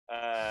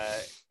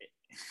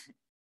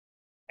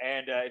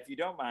 And if you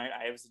don't mind,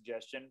 I have a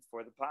suggestion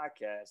for the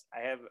podcast. I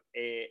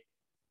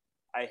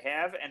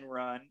have and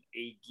run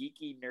a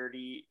geeky,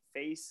 nerdy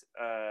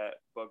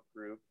Facebook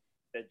group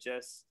that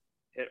just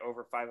hit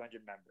over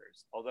 500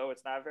 members. Although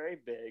it's not very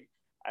big,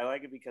 I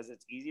like it because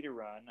it's easy to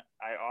run.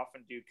 I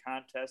often do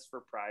contests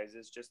for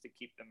prizes just to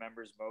keep the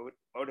members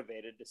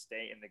motivated to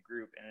stay in the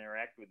group and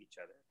interact with each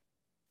other.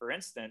 For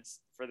instance,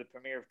 for the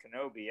premiere of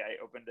Kenobi,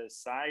 I opened a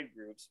side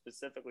group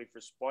specifically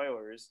for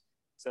spoilers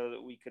so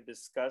that we could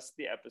discuss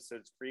the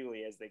episodes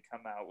freely as they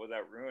come out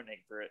without ruining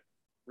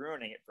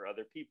it for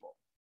other people.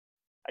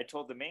 I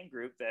told the main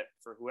group that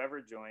for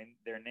whoever joined,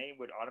 their name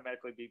would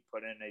automatically be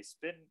put in a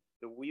spin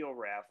the wheel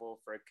raffle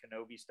for a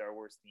Kenobi Star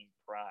Wars themed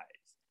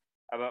prize.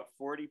 About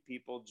 40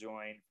 people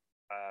joined,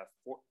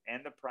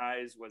 and the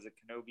prize was a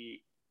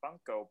Kenobi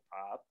Funko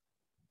Pop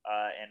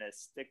and a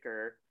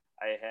sticker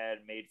I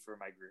had made for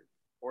my group.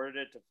 Ordered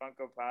it to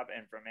Funko Pop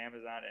and from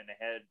Amazon, and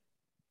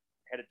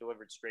had it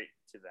delivered straight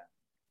to them.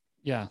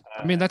 Yeah,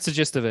 I mean, that's the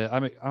gist of it. I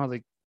mean, I don't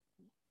think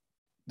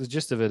the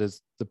gist of it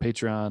is the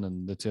Patreon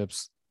and the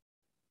tips.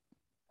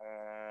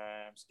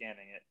 I'm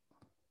scanning it.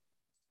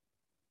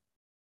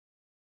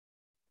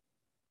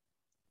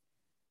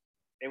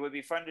 It would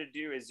be fun to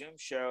do a Zoom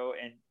show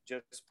and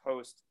just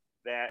post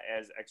that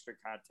as extra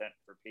content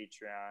for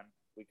Patreon.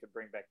 We could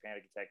bring back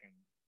Panic Attacking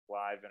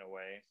live in a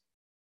way.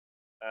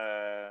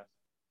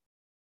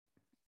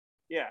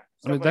 Yeah.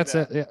 I mean, that's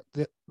it.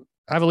 Yeah.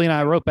 Evelina,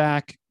 I wrote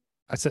back.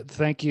 I said,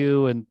 thank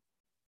you. And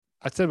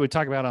I said, we'd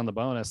talk about it on the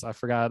bonus. I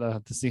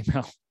forgot this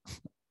email.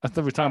 I thought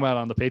we were talking about it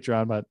on the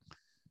Patreon, but.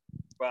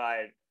 Well,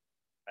 I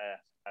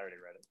already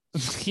read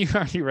it. You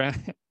already read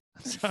it.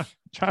 I'm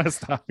trying to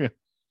stop you.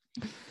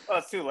 Well,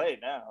 it's too late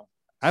now.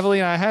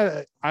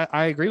 Evelina,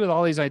 I agree with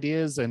all these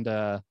ideas. And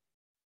I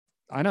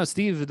know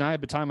Steve and I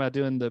have been talking about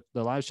doing the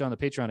live show on the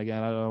Patreon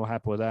again. I don't know what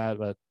happened with that,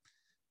 but.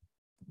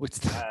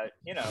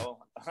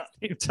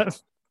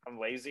 I'm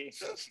lazy.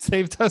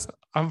 Steve does.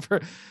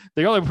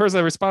 The only person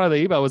that responded to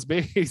the email was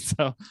me.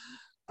 So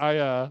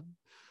I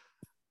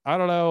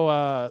don't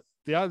know.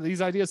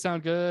 These ideas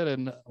sound good,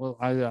 and well,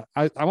 I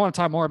want to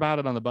talk more about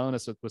it on the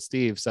bonus with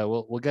Steve.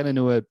 So we'll get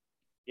into it.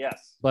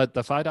 Yes. But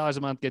the $5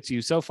 a month gets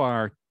you so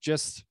far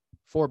just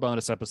 4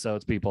 bonus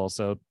episodes, people.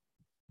 So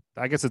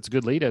I guess it's a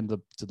good lead in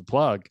to the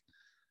plug.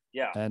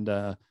 Yeah. And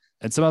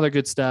some other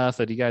good stuff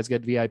that you guys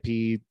get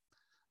VIP,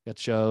 get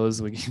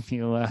shows. We give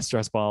you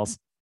stress balls.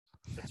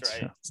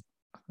 That's right.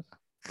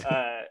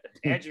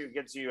 Andrew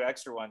gives you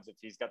extra ones if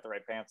he's got the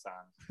right pants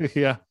on.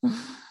 Yeah.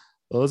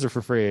 Well, those are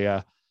for free.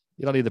 Yeah.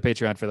 You don't need the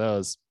Patreon for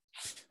those.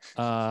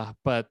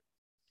 But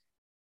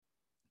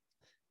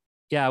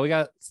yeah, we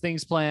got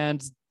things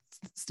planned.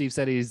 Steve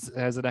said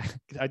has an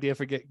idea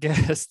for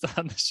guests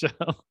on the show.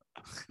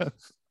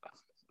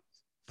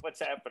 What's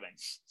happening?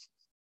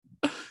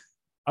 I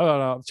don't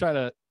know. I'm trying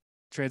to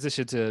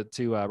transition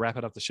to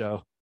wrapping up the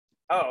show.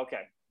 Oh,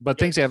 okay. But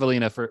thanks,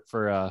 Evelina,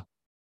 for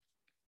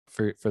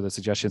the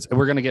suggestions, and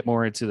we're gonna get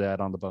more into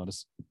that on the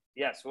bonus.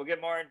 Yes, we'll get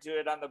more into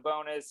it on the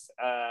bonus.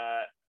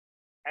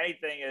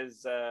 Anything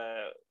is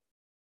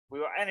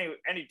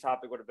any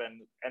topic would have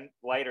been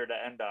lighter to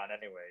end on,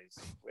 anyways.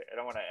 I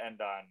don't want to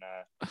end on.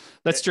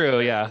 That's true.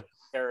 Yeah.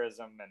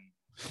 Terrorism and.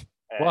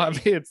 Well, I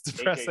mean, it's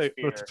depressing.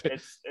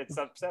 It's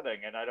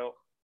upsetting, and I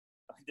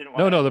didn't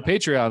want. No, the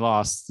Patreon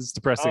loss is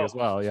depressing as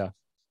well. Yeah.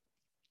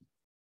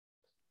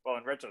 Well,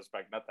 in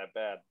retrospect, not that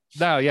bad.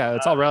 No, yeah,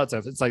 it's all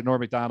relative. It's like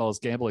Norm Macdonald's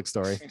gambling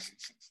story.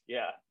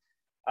 Yeah.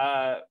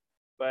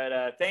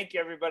 But thank you,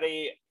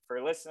 everybody,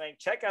 for listening.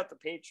 Check out the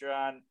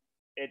Patreon.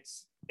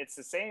 It's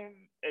the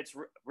same. It's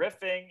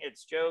riffing.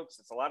 It's jokes.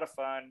 It's a lot of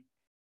fun.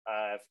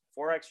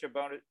 4 extra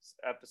bonus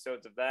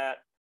episodes of that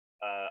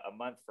a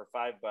month for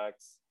 $5.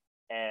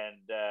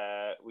 And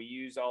we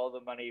use all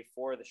the money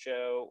for the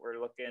show. We're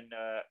looking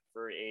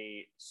for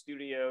a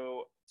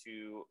studio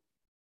to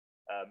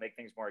make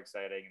things more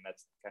exciting and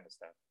that's kind of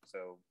stuff.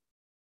 So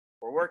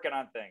we're working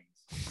on things.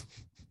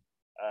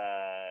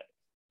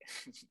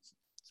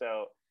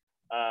 So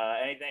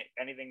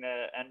anything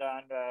to end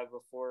on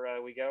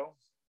before we go?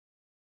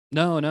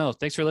 No.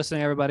 Thanks for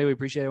listening, everybody. We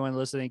appreciate everyone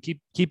listening.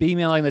 Keep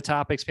emailing the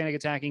topics,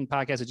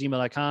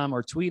 panicattackingpodcast@gmail.com,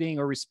 or tweeting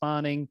or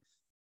responding,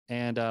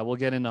 and we'll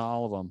get into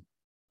all of them.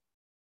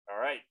 All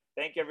right.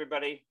 Thank you,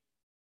 everybody.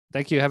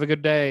 Thank you. Have a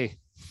good day.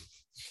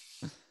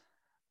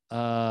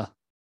 All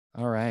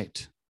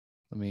right.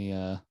 Let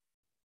me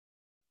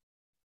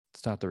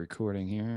stop the recording here.